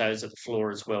just flipped those at the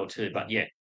floor as well too. But yeah,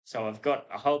 so I've got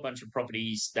a whole bunch of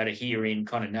properties that are here in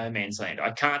kind of no man's land. I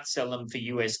can't sell them for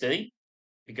USD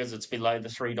because it's below the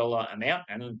 $3 amount,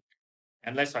 and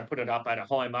unless I put it up at a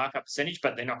high markup percentage,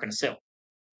 but they're not going to sell.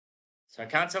 So I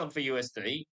can't sell them for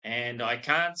USD, and I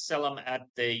can't sell them at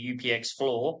the UPX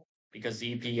floor because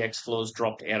the UPX floor's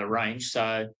dropped out of range.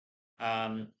 So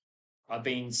I've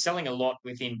been selling a lot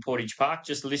within Portage Park,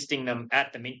 just listing them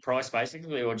at the mint price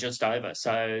basically, or just over.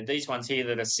 So these ones here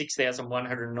that are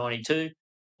 6,192,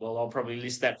 well, I'll probably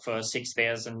list that for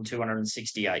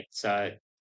 6,268. So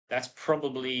that's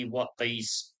probably what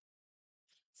these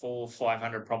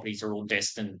 500 properties are all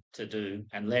destined to do,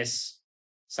 unless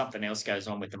something else goes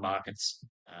on with the markets.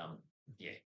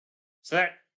 So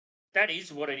that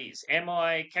is what it is. Am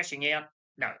I cashing out?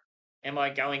 No. Am I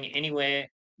going anywhere?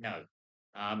 No.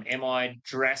 Am I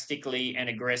drastically and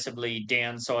aggressively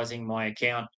downsizing my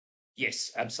account?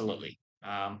 Yes, absolutely.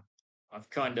 I've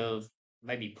kind of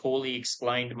maybe poorly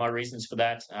explained my reasons for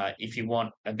that. If you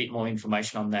want a bit more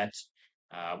information on that,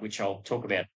 which I'll talk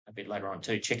about a bit later on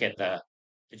too, check out the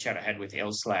chat I had with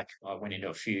El Slack. I went into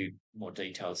a few more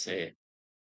details there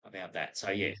about that.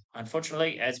 So yeah,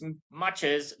 unfortunately, as much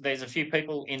as there's a few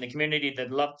people in the community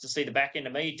that love to see the back end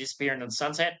of me disappear into the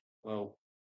sunset, well,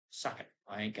 suck it.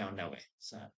 I ain't going nowhere.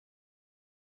 So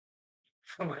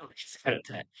well,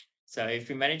 that. So if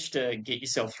you manage to get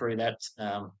yourself through that,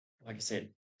 like I said,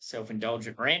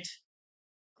 self-indulgent rant,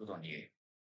 good on you.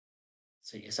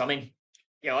 So yes, I mean,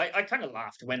 yeah, I kind of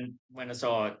laughed when I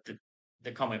saw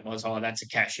the comment was, "Oh, that's a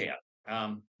cash out."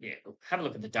 Yeah, have a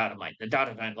look at the data, mate. The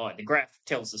data don't lie. The graph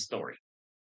tells the story.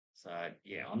 So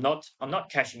yeah, I'm not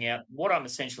cashing out. What I'm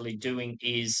essentially doing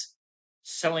is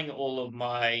selling all of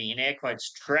my, in air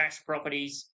quotes, trash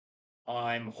properties.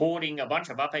 I'm hoarding a bunch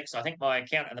of UPX. I think my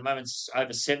account at the moment's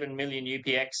over 7 million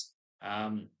UPX.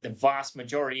 The vast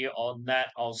majority on that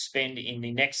I'll spend in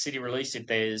the next city release. If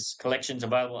there's collections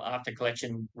available after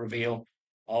collection reveal,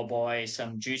 I'll buy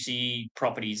some juicy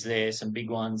properties there, some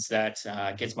big ones that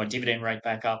gets my dividend rate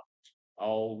back up.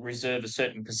 I'll reserve a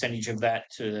certain percentage of that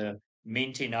to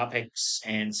mint in UPX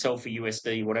and sell for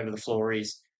USD, whatever the floor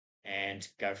is, and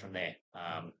go from there.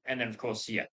 And then, of course,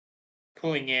 yeah,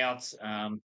 pulling out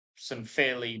some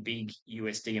fairly big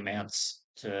USD amounts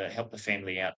to help the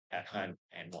family out at home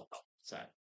and whatnot. So,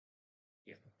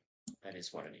 yeah, that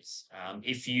is what it is.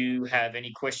 If you have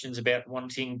any questions about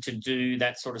wanting to do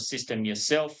that sort of system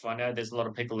yourself, I know there's a lot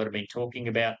of people that have been talking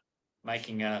about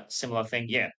making a similar thing.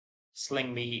 Yeah,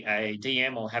 sling me a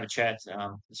DM or have a chat.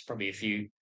 There's probably a few.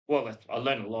 Well, I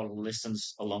learned a lot of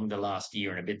lessons along the last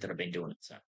year and a bit that I've been doing it.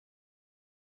 So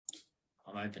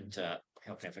I'm open to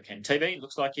helping if I can. TB,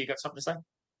 looks like you got something to say.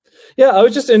 Yeah, I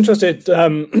was just interested,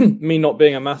 me not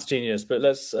being a math genius, but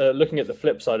let's looking at the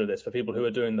flip side of this for people who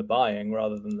are doing the buying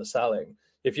rather than the selling.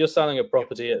 If you're selling a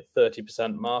property at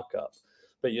 30% markup,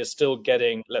 but you're still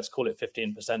getting, let's call it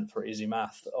 15% for easy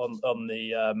math on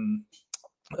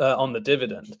the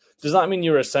dividend, does that mean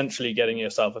you're essentially getting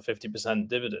yourself a 50%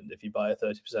 dividend if you buy a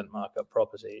 30% markup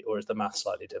property, or is the math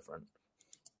slightly different?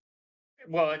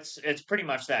 Well, it's pretty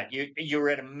much that. You're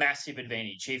at a massive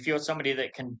advantage if you're somebody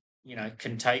that can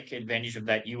take advantage of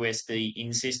that USD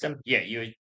in system. Yeah,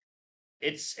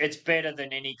 it's better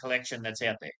than any collection that's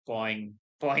out there buying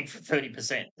for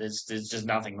 30%. There's just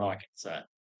nothing like it. So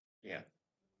yeah.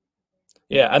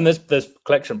 Yeah, and there's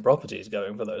collection properties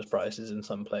going for those prices in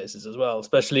some places as well,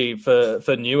 especially for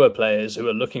newer players who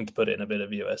are looking to put in a bit of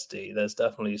USD. There's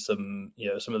definitely some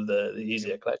of the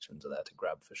easier collections are there to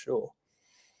grab for sure.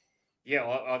 Yeah,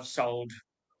 I've sold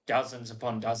dozens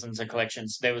upon dozens of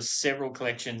collections. There was several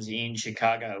collections in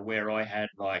Chicago where I had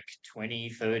like 20,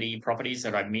 30 properties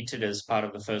that I minted as part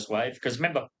of the first wave. Because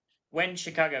remember, when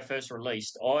Chicago first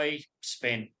released, I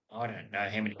spent, I don't know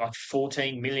how many, like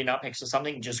 14 million UPX or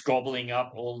something, just gobbling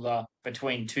up all the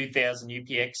between 2,000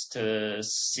 UPX to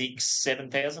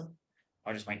 7,000.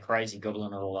 I just went crazy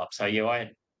gobbling it all up. So yeah, I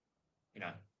had,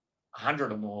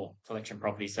 100 or more collection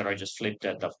properties that I just flipped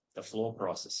at the floor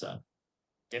prices. So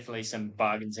definitely some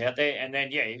bargains out there. And then,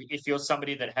 yeah, if you're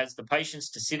somebody that has the patience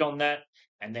to sit on that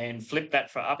and then flip that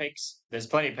for UPX, there's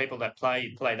plenty of people that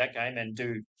play that game and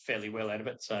do fairly well out of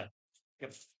it. So,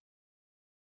 yep.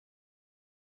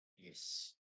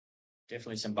 Yes,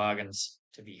 definitely some bargains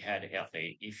to be had out there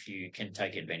if you can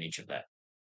take advantage of that.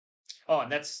 Oh,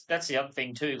 and that's the other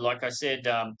thing too. Like I said,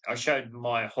 I showed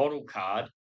my HODL card.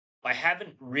 I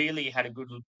haven't really had a good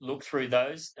look through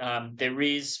those.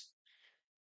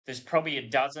 There's probably a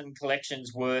dozen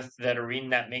collections worth that are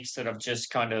in that mix that I've just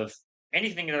kind of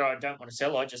anything that I don't want to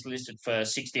sell. I just listed for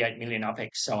 68 million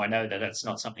UPX, so I know that that's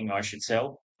not something I should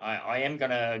sell. I am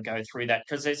going to go through that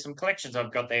because there's some collections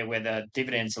I've got there where the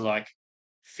dividends are like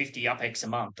 50 UPX a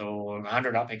month or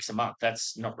 100 UPX a month.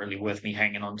 That's not really worth me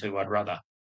hanging on to. I'd rather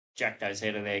jack those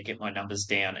out of there, get my numbers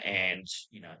down, and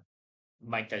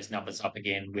make those numbers up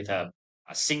again with a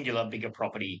singular bigger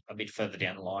property a bit further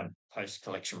down the line post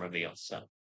collection reveal. So.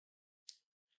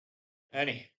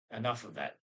 Enough of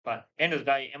that. But end of the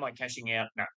day, am I cashing out?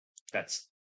 No, that's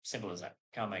simple as that.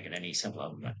 Can't make it any simpler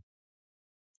than that.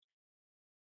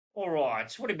 All right,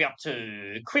 what are we up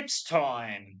to? Quips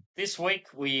time. This week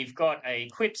we've got a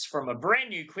quips from a brand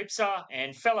new quipser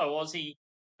and fellow Aussie,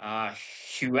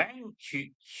 Hu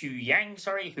Yang,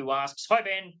 who asks, "Hi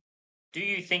Ben, do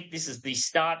you think this is the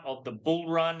start of the bull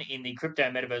run in the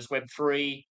crypto metaverse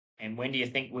Web3? And when do you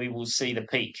think we will see the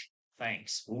peak?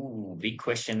 Thanks." Ooh, big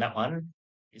question, that one.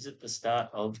 Is it the start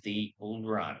of the bull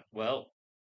run? Well,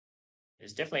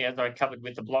 there's definitely, as I covered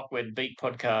with the Blockwed Beat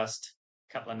podcast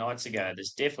a couple of nights ago,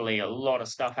 there's definitely a lot of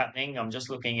stuff happening. I'm just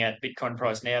looking at Bitcoin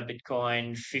price now.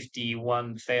 Bitcoin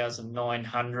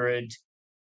 51,900.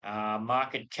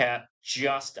 Market cap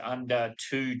just under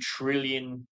 2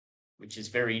 trillion, which is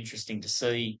very interesting to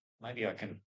see. Maybe I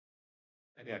can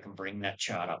bring that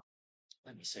chart up.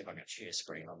 Let me see if I can share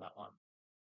screen on that one.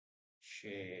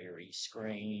 Share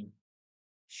screen.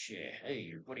 Share.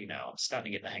 Hey, what do you know? I'm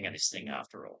starting to get the hang of this thing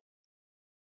after all.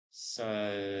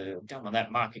 So, done with that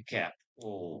market cap.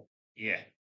 Oh, yeah.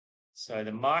 So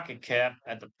the market cap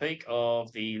at the peak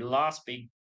of the last big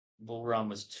bull run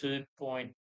was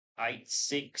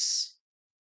 2.86.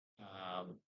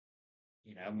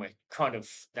 And we're kind of,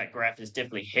 that graph is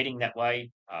definitely heading that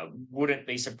way. Wouldn't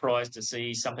be surprised to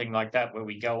see something like that where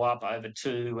we go up over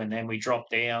 2 and then we drop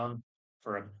down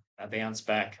for a bounce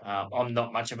back. I'm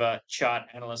not much of a chart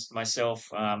analyst myself.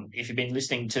 If you've been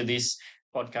listening to this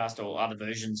podcast or other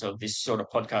versions of this sort of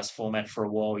podcast format for a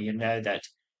while, you know that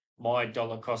my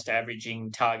dollar cost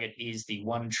averaging target is the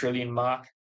 1 trillion mark.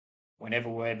 Whenever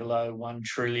we're below 1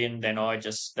 trillion, then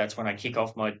that's when I kick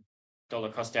off my dollar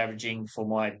cost averaging for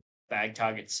my bag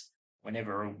targets.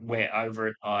 Whenever we're over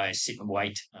it, I sit and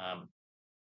wait.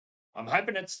 I'm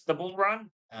hoping it's the bull run.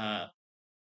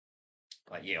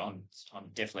 But yeah,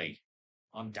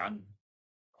 I'm done.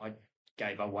 I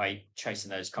gave away chasing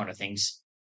those kind of things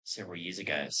several years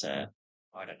ago. So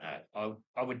I don't know.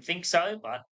 I would think so,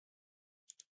 but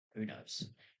who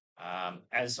knows?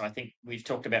 As I think we've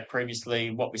talked about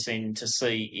previously, what we seem to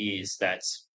see is that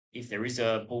if there is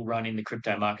a bull run in the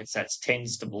crypto markets, that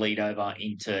tends to bleed over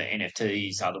into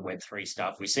NFTs, other Web3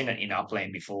 stuff. We've seen it in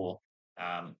Upland before.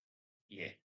 yeah.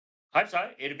 Hope so.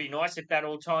 It'd be nice if that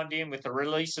all timed in with the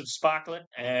release of Sparklet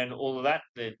and all of that.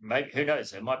 That maybe, who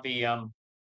knows? It might be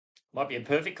a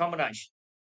perfect combination.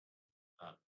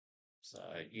 So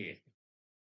yeah,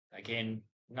 again,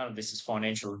 none of this is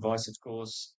financial advice, of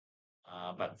course,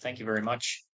 but thank you very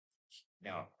much.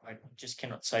 Now, I just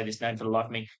cannot say this name for the life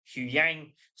of me. Hugh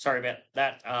Yang, sorry about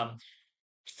that.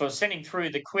 For sending through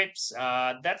the quips.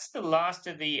 That's the last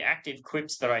of the active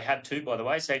quips that I had too, by the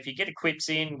way. So if you get a quips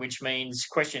in, which means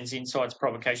questions, insights,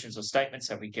 provocations, or statements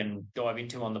that we can dive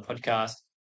into on the podcast,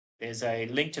 there's a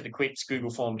link to the quips Google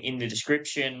form in the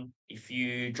description. If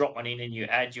you drop one in and you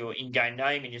add your in-game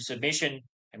name in your submission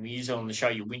and we use it on the show,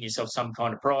 you'll win yourself some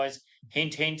kind of prize.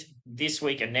 Hint, hint, this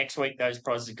week and next week, those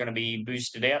prizes are going to be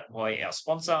boosted out by our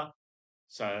sponsor.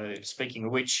 So speaking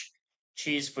of which,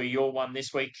 cheers for your one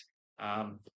this week.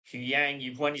 Hugh Yang,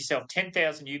 you've won yourself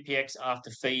 10,000 UPX after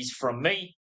fees from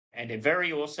me and a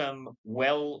very awesome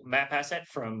well map asset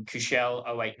from Kushal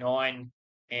 089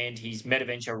 and his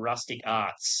MetaVenture Rustic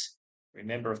Arts.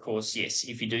 Remember, of course, yes,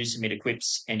 if you do submit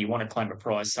equips and you want to claim a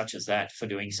prize such as that, for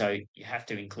doing so, you have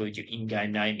to include your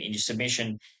in-game name in your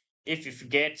submission. If you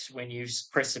forget when you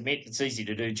press submit, it's easy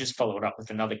to do. Just follow it up with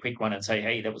another quick one and say,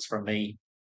 hey, that was from me,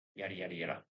 yada, yada,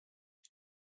 yada.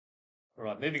 All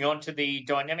right, moving on to the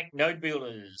dynamic node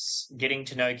builders, getting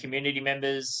to know community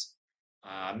members.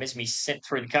 Mesme sent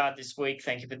through the card this week.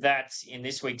 Thank you for that. In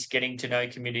this week's Getting to Know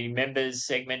Community Members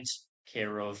segment,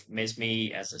 care of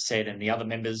Mesme, as I said, and the other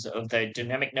members of the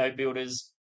dynamic node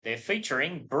builders, they're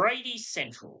featuring Brady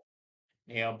Central.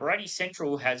 Now, Brady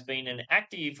Central has been an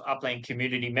active Upland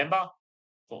community member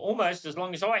for almost as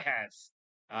long as I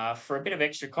have. For a bit of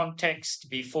extra context,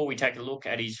 before we take a look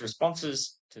at his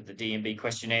responses to the DMB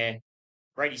questionnaire,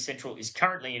 Brady Central is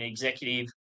currently an executive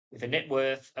with a net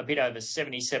worth a bit over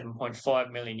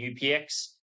 77.5 million UPX,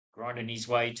 grinding his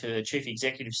way to chief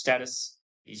executive status.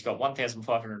 He's got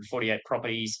 1,548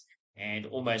 properties and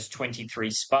almost 23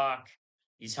 Spark.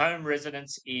 His home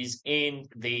residence is in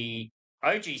the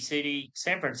OG city,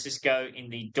 San Francisco, in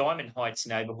the Diamond Heights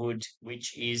neighborhood,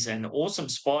 which is an awesome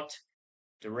spot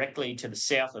directly to the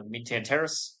south of Midtown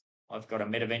Terrace. I've got a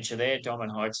MetaVenture there.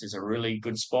 Diamond Heights is a really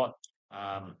good spot.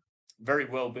 Very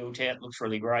well built out, looks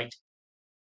really great.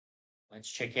 Let's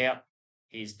check out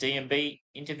his DMB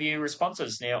interview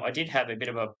responses. Now, I did have a bit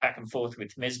of a back and forth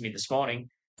with Mesme this morning.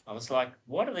 I was like,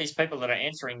 what are these people that are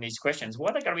answering these questions?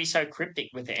 Why are they going to be so cryptic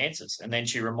with the answers? And then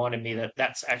she reminded me that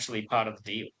that's actually part of the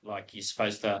deal. Like, you're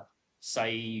supposed to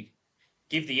say,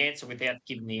 give the answer without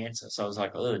giving the answer. So I was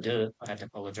like, oh, duh. I had to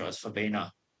apologize for being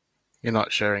You're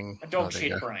not sharing. a dog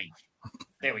shit brain.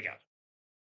 There we go.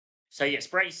 So yes,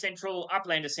 Brady Central,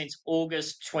 Uplander since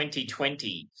August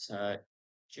 2020. So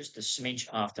just a smidge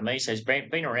after me. So he's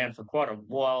been around for quite a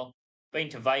while. Been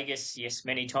to Vegas, yes,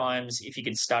 many times. If you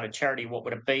could start a charity, what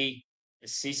would it be?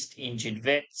 Assist injured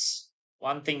vets.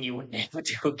 One thing you would never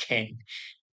do again.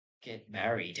 Get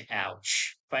married.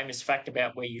 Ouch. Famous fact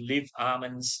about where you live,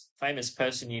 almonds. Famous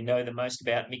person you know the most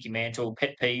about, Mickey Mantle.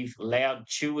 Pet peeve, loud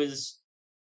chewers.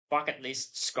 Bucket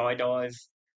list, skydive.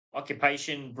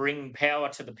 Occupation, bring power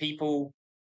to the people.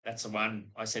 That's the one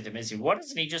I said to Messi. Why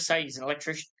doesn't he just say he's an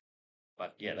electrician?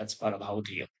 But yeah, that's part of the whole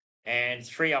deal. And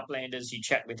 3 Uplanders you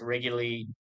chat with regularly.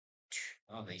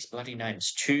 Oh, these bloody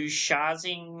names. Tu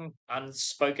Shazing,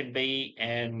 Unspoken Bee,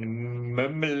 and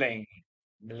Mmeleng.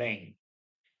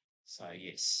 So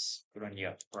yes, good on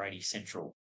you, Brady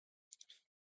Central.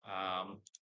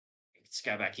 Let's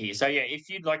go back here. So yeah, if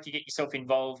you'd like to get yourself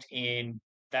involved in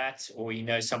that, or you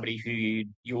know somebody who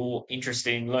you're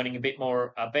interested in learning a bit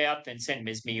more about, then send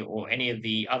Mesme or any of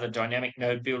the other Dynamic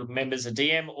Node Build members a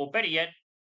DM, or better yet,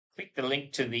 click the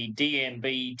link to the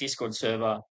DMB Discord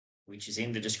server, which is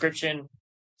in the description.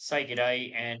 Say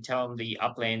g'day and tell them the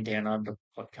Upland Down Under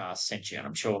podcast sent you, and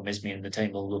I'm sure Mesme and the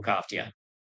team will look after you.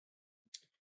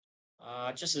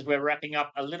 Just as we're wrapping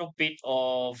up, a little bit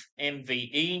of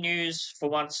MVE news. For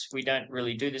once, we don't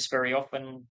really do this very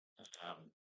often.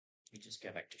 Let me just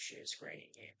go back to share screen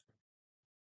again.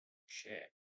 Share.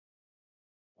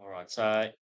 All right, so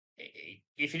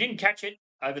if you didn't catch it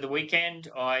over the weekend,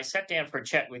 I sat down for a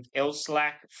chat with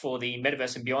Slack for the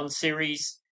Metaverse and Beyond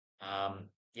series.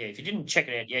 Yeah, if you didn't check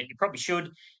it out yet, you probably should.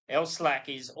 Slack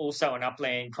is also an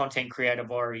Upland content creator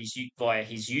via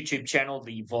his YouTube channel,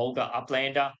 the Vulgar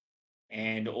Uplander.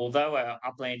 And although our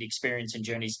Upland experience and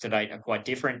journeys to date are quite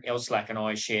different, Slack and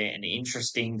I share an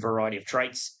interesting variety of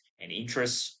traits and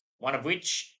interests, one of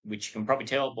which you can probably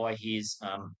tell by his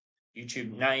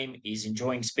YouTube name, is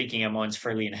enjoying speaking our minds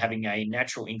freely and having a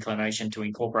natural inclination to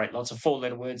incorporate lots of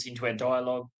 4-letter words into our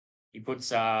dialogue. He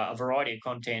puts a variety of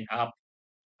content up,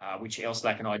 which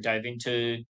Slack and I dove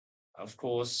into. of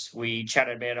course, we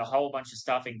chatted about a whole bunch of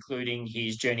stuff, including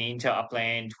his journey into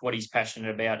Upland, what he's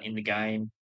passionate about in the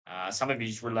game, some of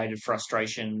his related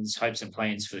frustrations, hopes and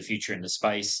plans for the future in the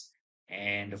space,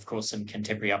 and of course, some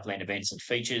contemporary Upland events and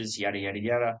features, yada, yada,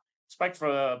 yada. Spoke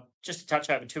for just a touch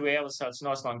over 2 hours, so it's a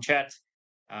nice long chat.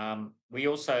 We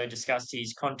also discussed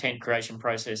his content creation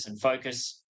process and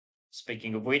focus.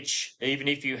 Speaking of which, even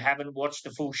if you haven't watched the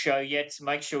full show yet,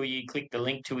 make sure you click the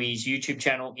link to his YouTube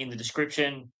channel in the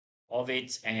description of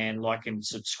it and like and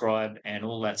subscribe and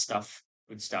all that stuff.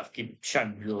 Good stuff. Show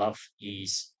him love.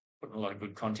 He's putting a lot of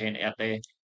good content out there.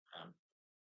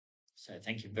 So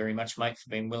thank you very much, mate, for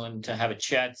being willing to have a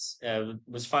chat. It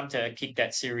was fun to kick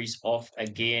that series off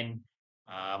again.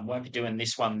 Won't be doing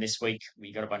this one this week.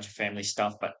 We got a bunch of family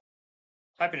stuff, but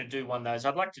hoping to do one of those.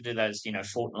 I'd like to do those,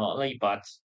 fortnightly, but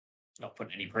not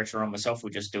putting any pressure on myself.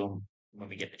 We'll just do them when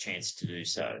we get the chance to do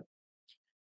so.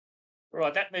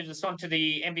 Right, that moves us on to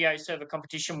the NBA server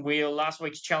competition wheel. Last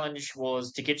week's challenge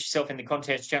was to get yourself in the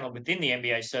contest channel within the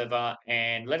NBA server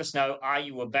and let us know, are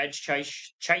you a badge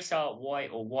chaser? Why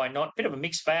or why not? Bit of a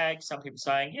mixed bag. Some people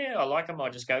saying, yeah, I like them. I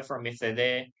just go for them if they're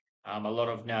there. A lot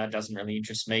of, no, it doesn't really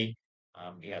interest me.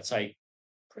 I'd say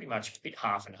pretty much a bit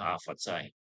half and half, I'd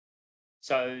say.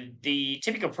 So the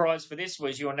typical prize for this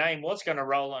was your name was going to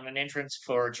roll on an entrance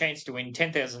for a chance to win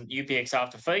 10,000 UPX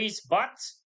after fees. But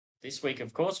this week,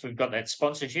 of course, we've got that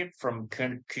sponsorship from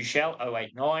Kushel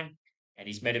 0.029 and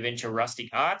his MetaVenture Rustic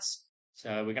Arts.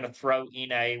 So we're going to throw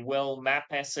in a well map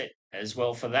asset as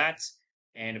well for that.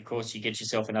 And of course, you get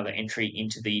yourself another entry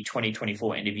into the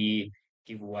 2024 end of year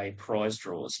giveaway prize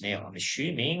draws. Now, I'm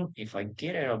assuming if I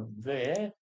get out of there,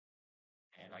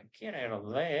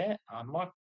 I might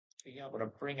be able to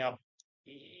bring up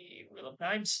the wheel of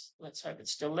names. Let's hope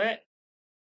it's still there.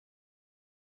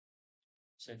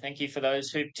 So thank you for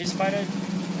those who participated.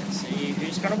 Let's see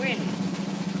who's going to win.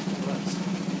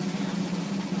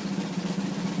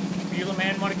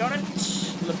 Buellerman might have got it.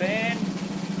 Laban.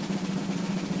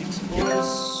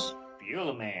 Explorers.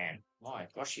 Buellerman. My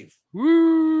gosh,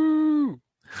 Woo!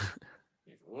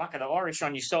 luck of the Irish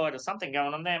on your side or something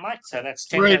going on there, mate. So that's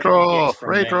 10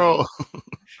 Redraw.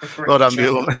 Well done,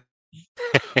 Buellerman.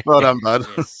 Well done, bud.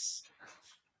 Yes.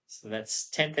 So that's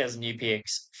 10,000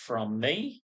 UPX from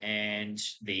me and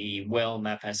the well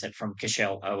map asset from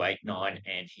Kushel 0.029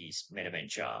 and his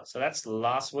MetaVenture. So that's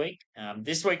last week.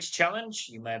 This week's challenge,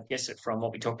 you may have guessed it from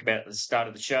what we talked about at the start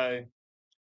of the show.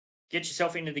 Get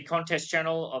yourself into the contest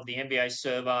channel of the NBA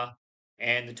server.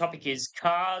 And the topic is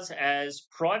cars as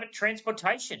private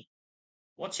transportation.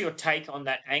 What's your take on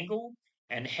that angle?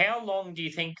 And how long do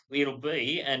you think it'll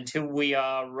be until we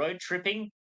are road tripping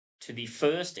to the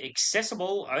first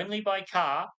accessible only by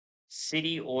car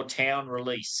city or town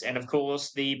release? And of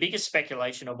course, the biggest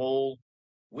speculation of all,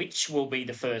 which will be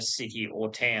the first city or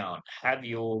town? Have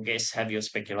your guess, have your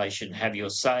speculation, have your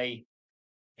say.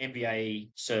 NBA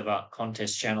server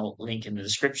contest channel, link in the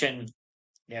description.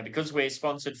 Now, because we're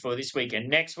sponsored for this week and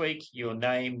next week, your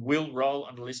name will roll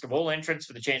on the list of all entrants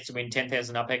for the chance to win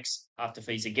 10,000 UPX after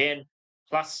fees again.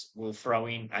 Plus, we'll throw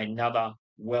in another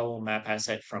well map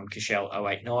asset from Kushel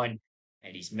 0.029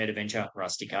 and his MetaVenture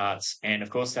Rustic Arts. And of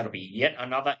course, that'll be yet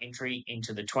another entry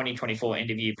into the 2024 end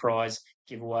of year prize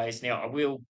giveaways. Now,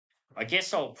 I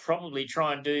guess I'll probably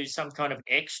try and do some kind of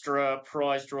extra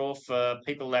prize draw for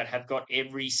people that have got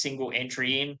every single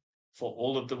entry in for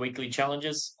all of the weekly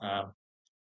challenges.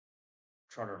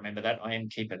 Try to remember that. I am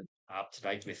keeping up to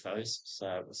date with those.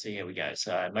 So we'll see how we go.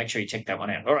 So make sure you check that one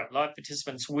out. All right, live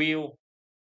participants wheel.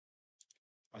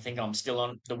 I think I'm still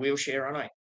on the wheel share, aren't I?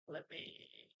 Let me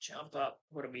jump up.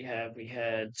 What do we have? We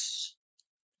had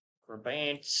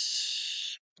Brabant.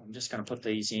 I'm just going to put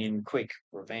these in quick.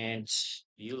 Brabant,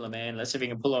 Buellerman. Let's see if we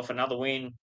can pull off another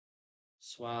win.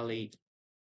 Swally,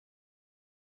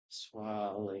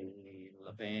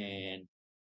 Laban,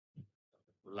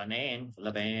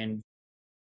 Laban,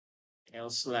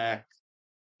 Elslack,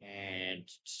 and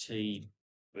TB.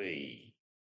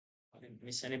 I didn't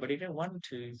miss anybody there. 1,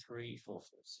 2, 3, 4, 5,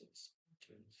 6,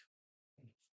 2, 3,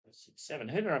 4, 6, 7.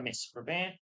 Who did I miss?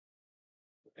 Brabant,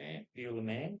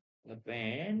 Buellerman,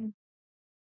 Laban,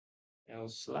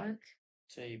 Elslack,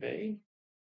 TB.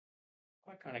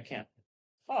 I can't count.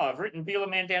 Oh, I've written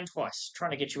Buellerman down twice.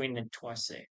 Trying to get you in twice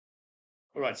there.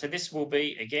 All right, so this will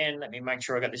be, again, let me make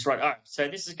sure I got this right. Oh, so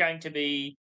this is going to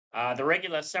be the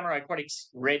regular Samurai Aquatics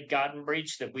Red Garden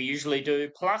Bridge that we usually do,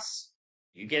 plus,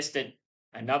 you guessed it,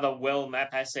 another well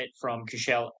map asset from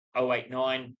Kushel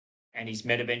 0.029 and his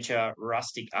MetaVenture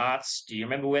Rustic Arts. Do you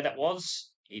remember where that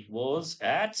was? It was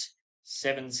at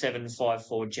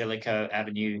 7754 Jellicoe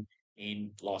Avenue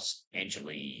in Los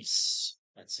Angeles.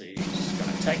 Let's see who's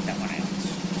going to take that one out.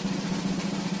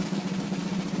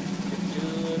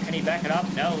 can he back it up?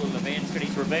 No, LeVan's got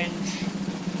his revenge.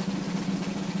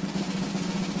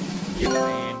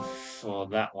 LeVan for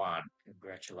that one.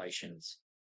 Congratulations,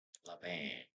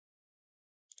 LeVan.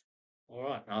 All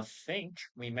right, I think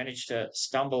we managed to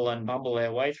stumble and bumble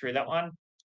our way through that one.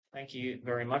 Thank you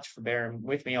very much for bearing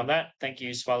with me on that. Thank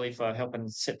you, Swally, for helping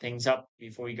set things up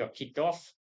before you got kicked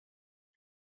off.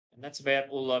 And that's about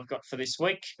all I've got for this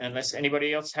week. Unless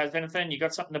anybody else has anything, you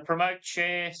got something to promote,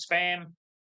 share, spam?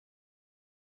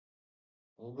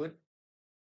 All good?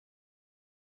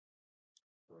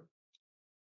 Good.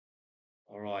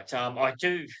 All right. I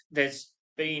do. There's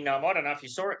been, I don't know if you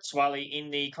saw it, Swally, in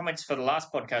the comments for the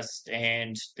last podcast,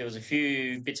 and there was a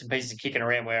few bits and pieces kicking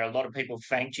around where a lot of people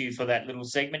thanked you for that little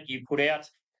segment you put out.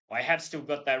 I have still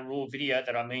got that raw video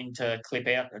that I mean to clip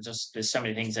out. There's so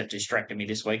many things that distracted me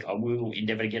this week. I will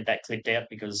endeavour to get that clipped out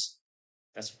because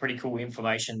that's pretty cool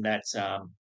information that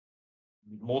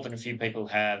more than a few people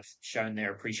have shown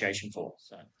their appreciation for.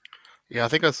 So, yeah, I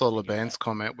think I saw LeBan's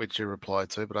comment, which you replied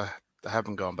to, but I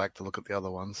haven't gone back to look at the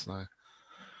other ones. No.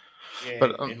 Yeah,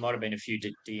 but it might have been a few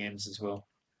DMs as well.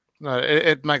 No,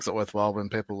 it makes it worthwhile when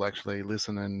people actually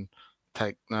listen and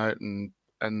take note and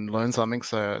learn something.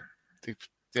 So,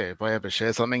 if I ever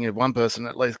share something, if one person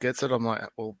at least gets it, I'm like,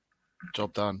 well,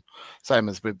 job done. Same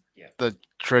as with the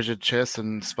treasured chest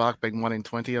and Spark being 1 in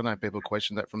 20. I know people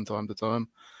question that from time to time.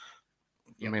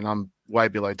 Yep. I mean, I'm way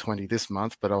below 20 this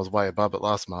month, but I was way above it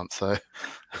last month. So,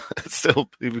 it's still,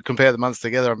 if we compare the months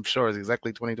together, I'm sure it's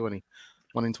exactly 2020,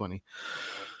 1 in 20.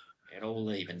 It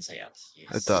all evens out.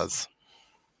 Yes. It does.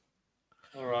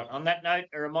 All right. On that note,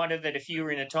 a reminder that if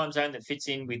you're in a time zone that fits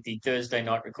in with the Thursday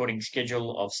night recording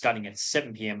schedule of starting at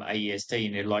 7 p.m. AEST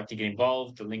and you'd like to get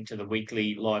involved, the link to the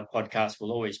weekly live podcast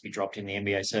will always be dropped in the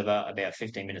NBA server about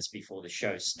 15 minutes before the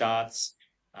show starts.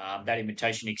 That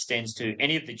invitation extends to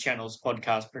any of the channel's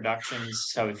podcast productions.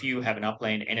 So if you have an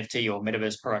Upland NFT or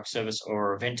Metaverse product, service,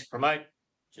 or event to promote,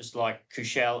 just like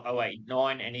Kushal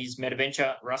 0.029 and his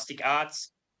MetaVenture Rustic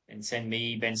Arts, then send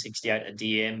me, Ben68, a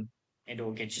DM and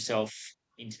or get yourself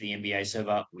into the NBA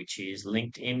server, which is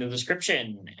linked in the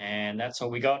description. And that's all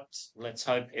we got. Let's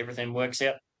hope everything works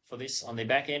out for this on the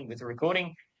back end with the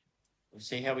recording. We'll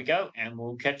see how we go, and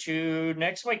we'll catch you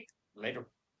next week. Later.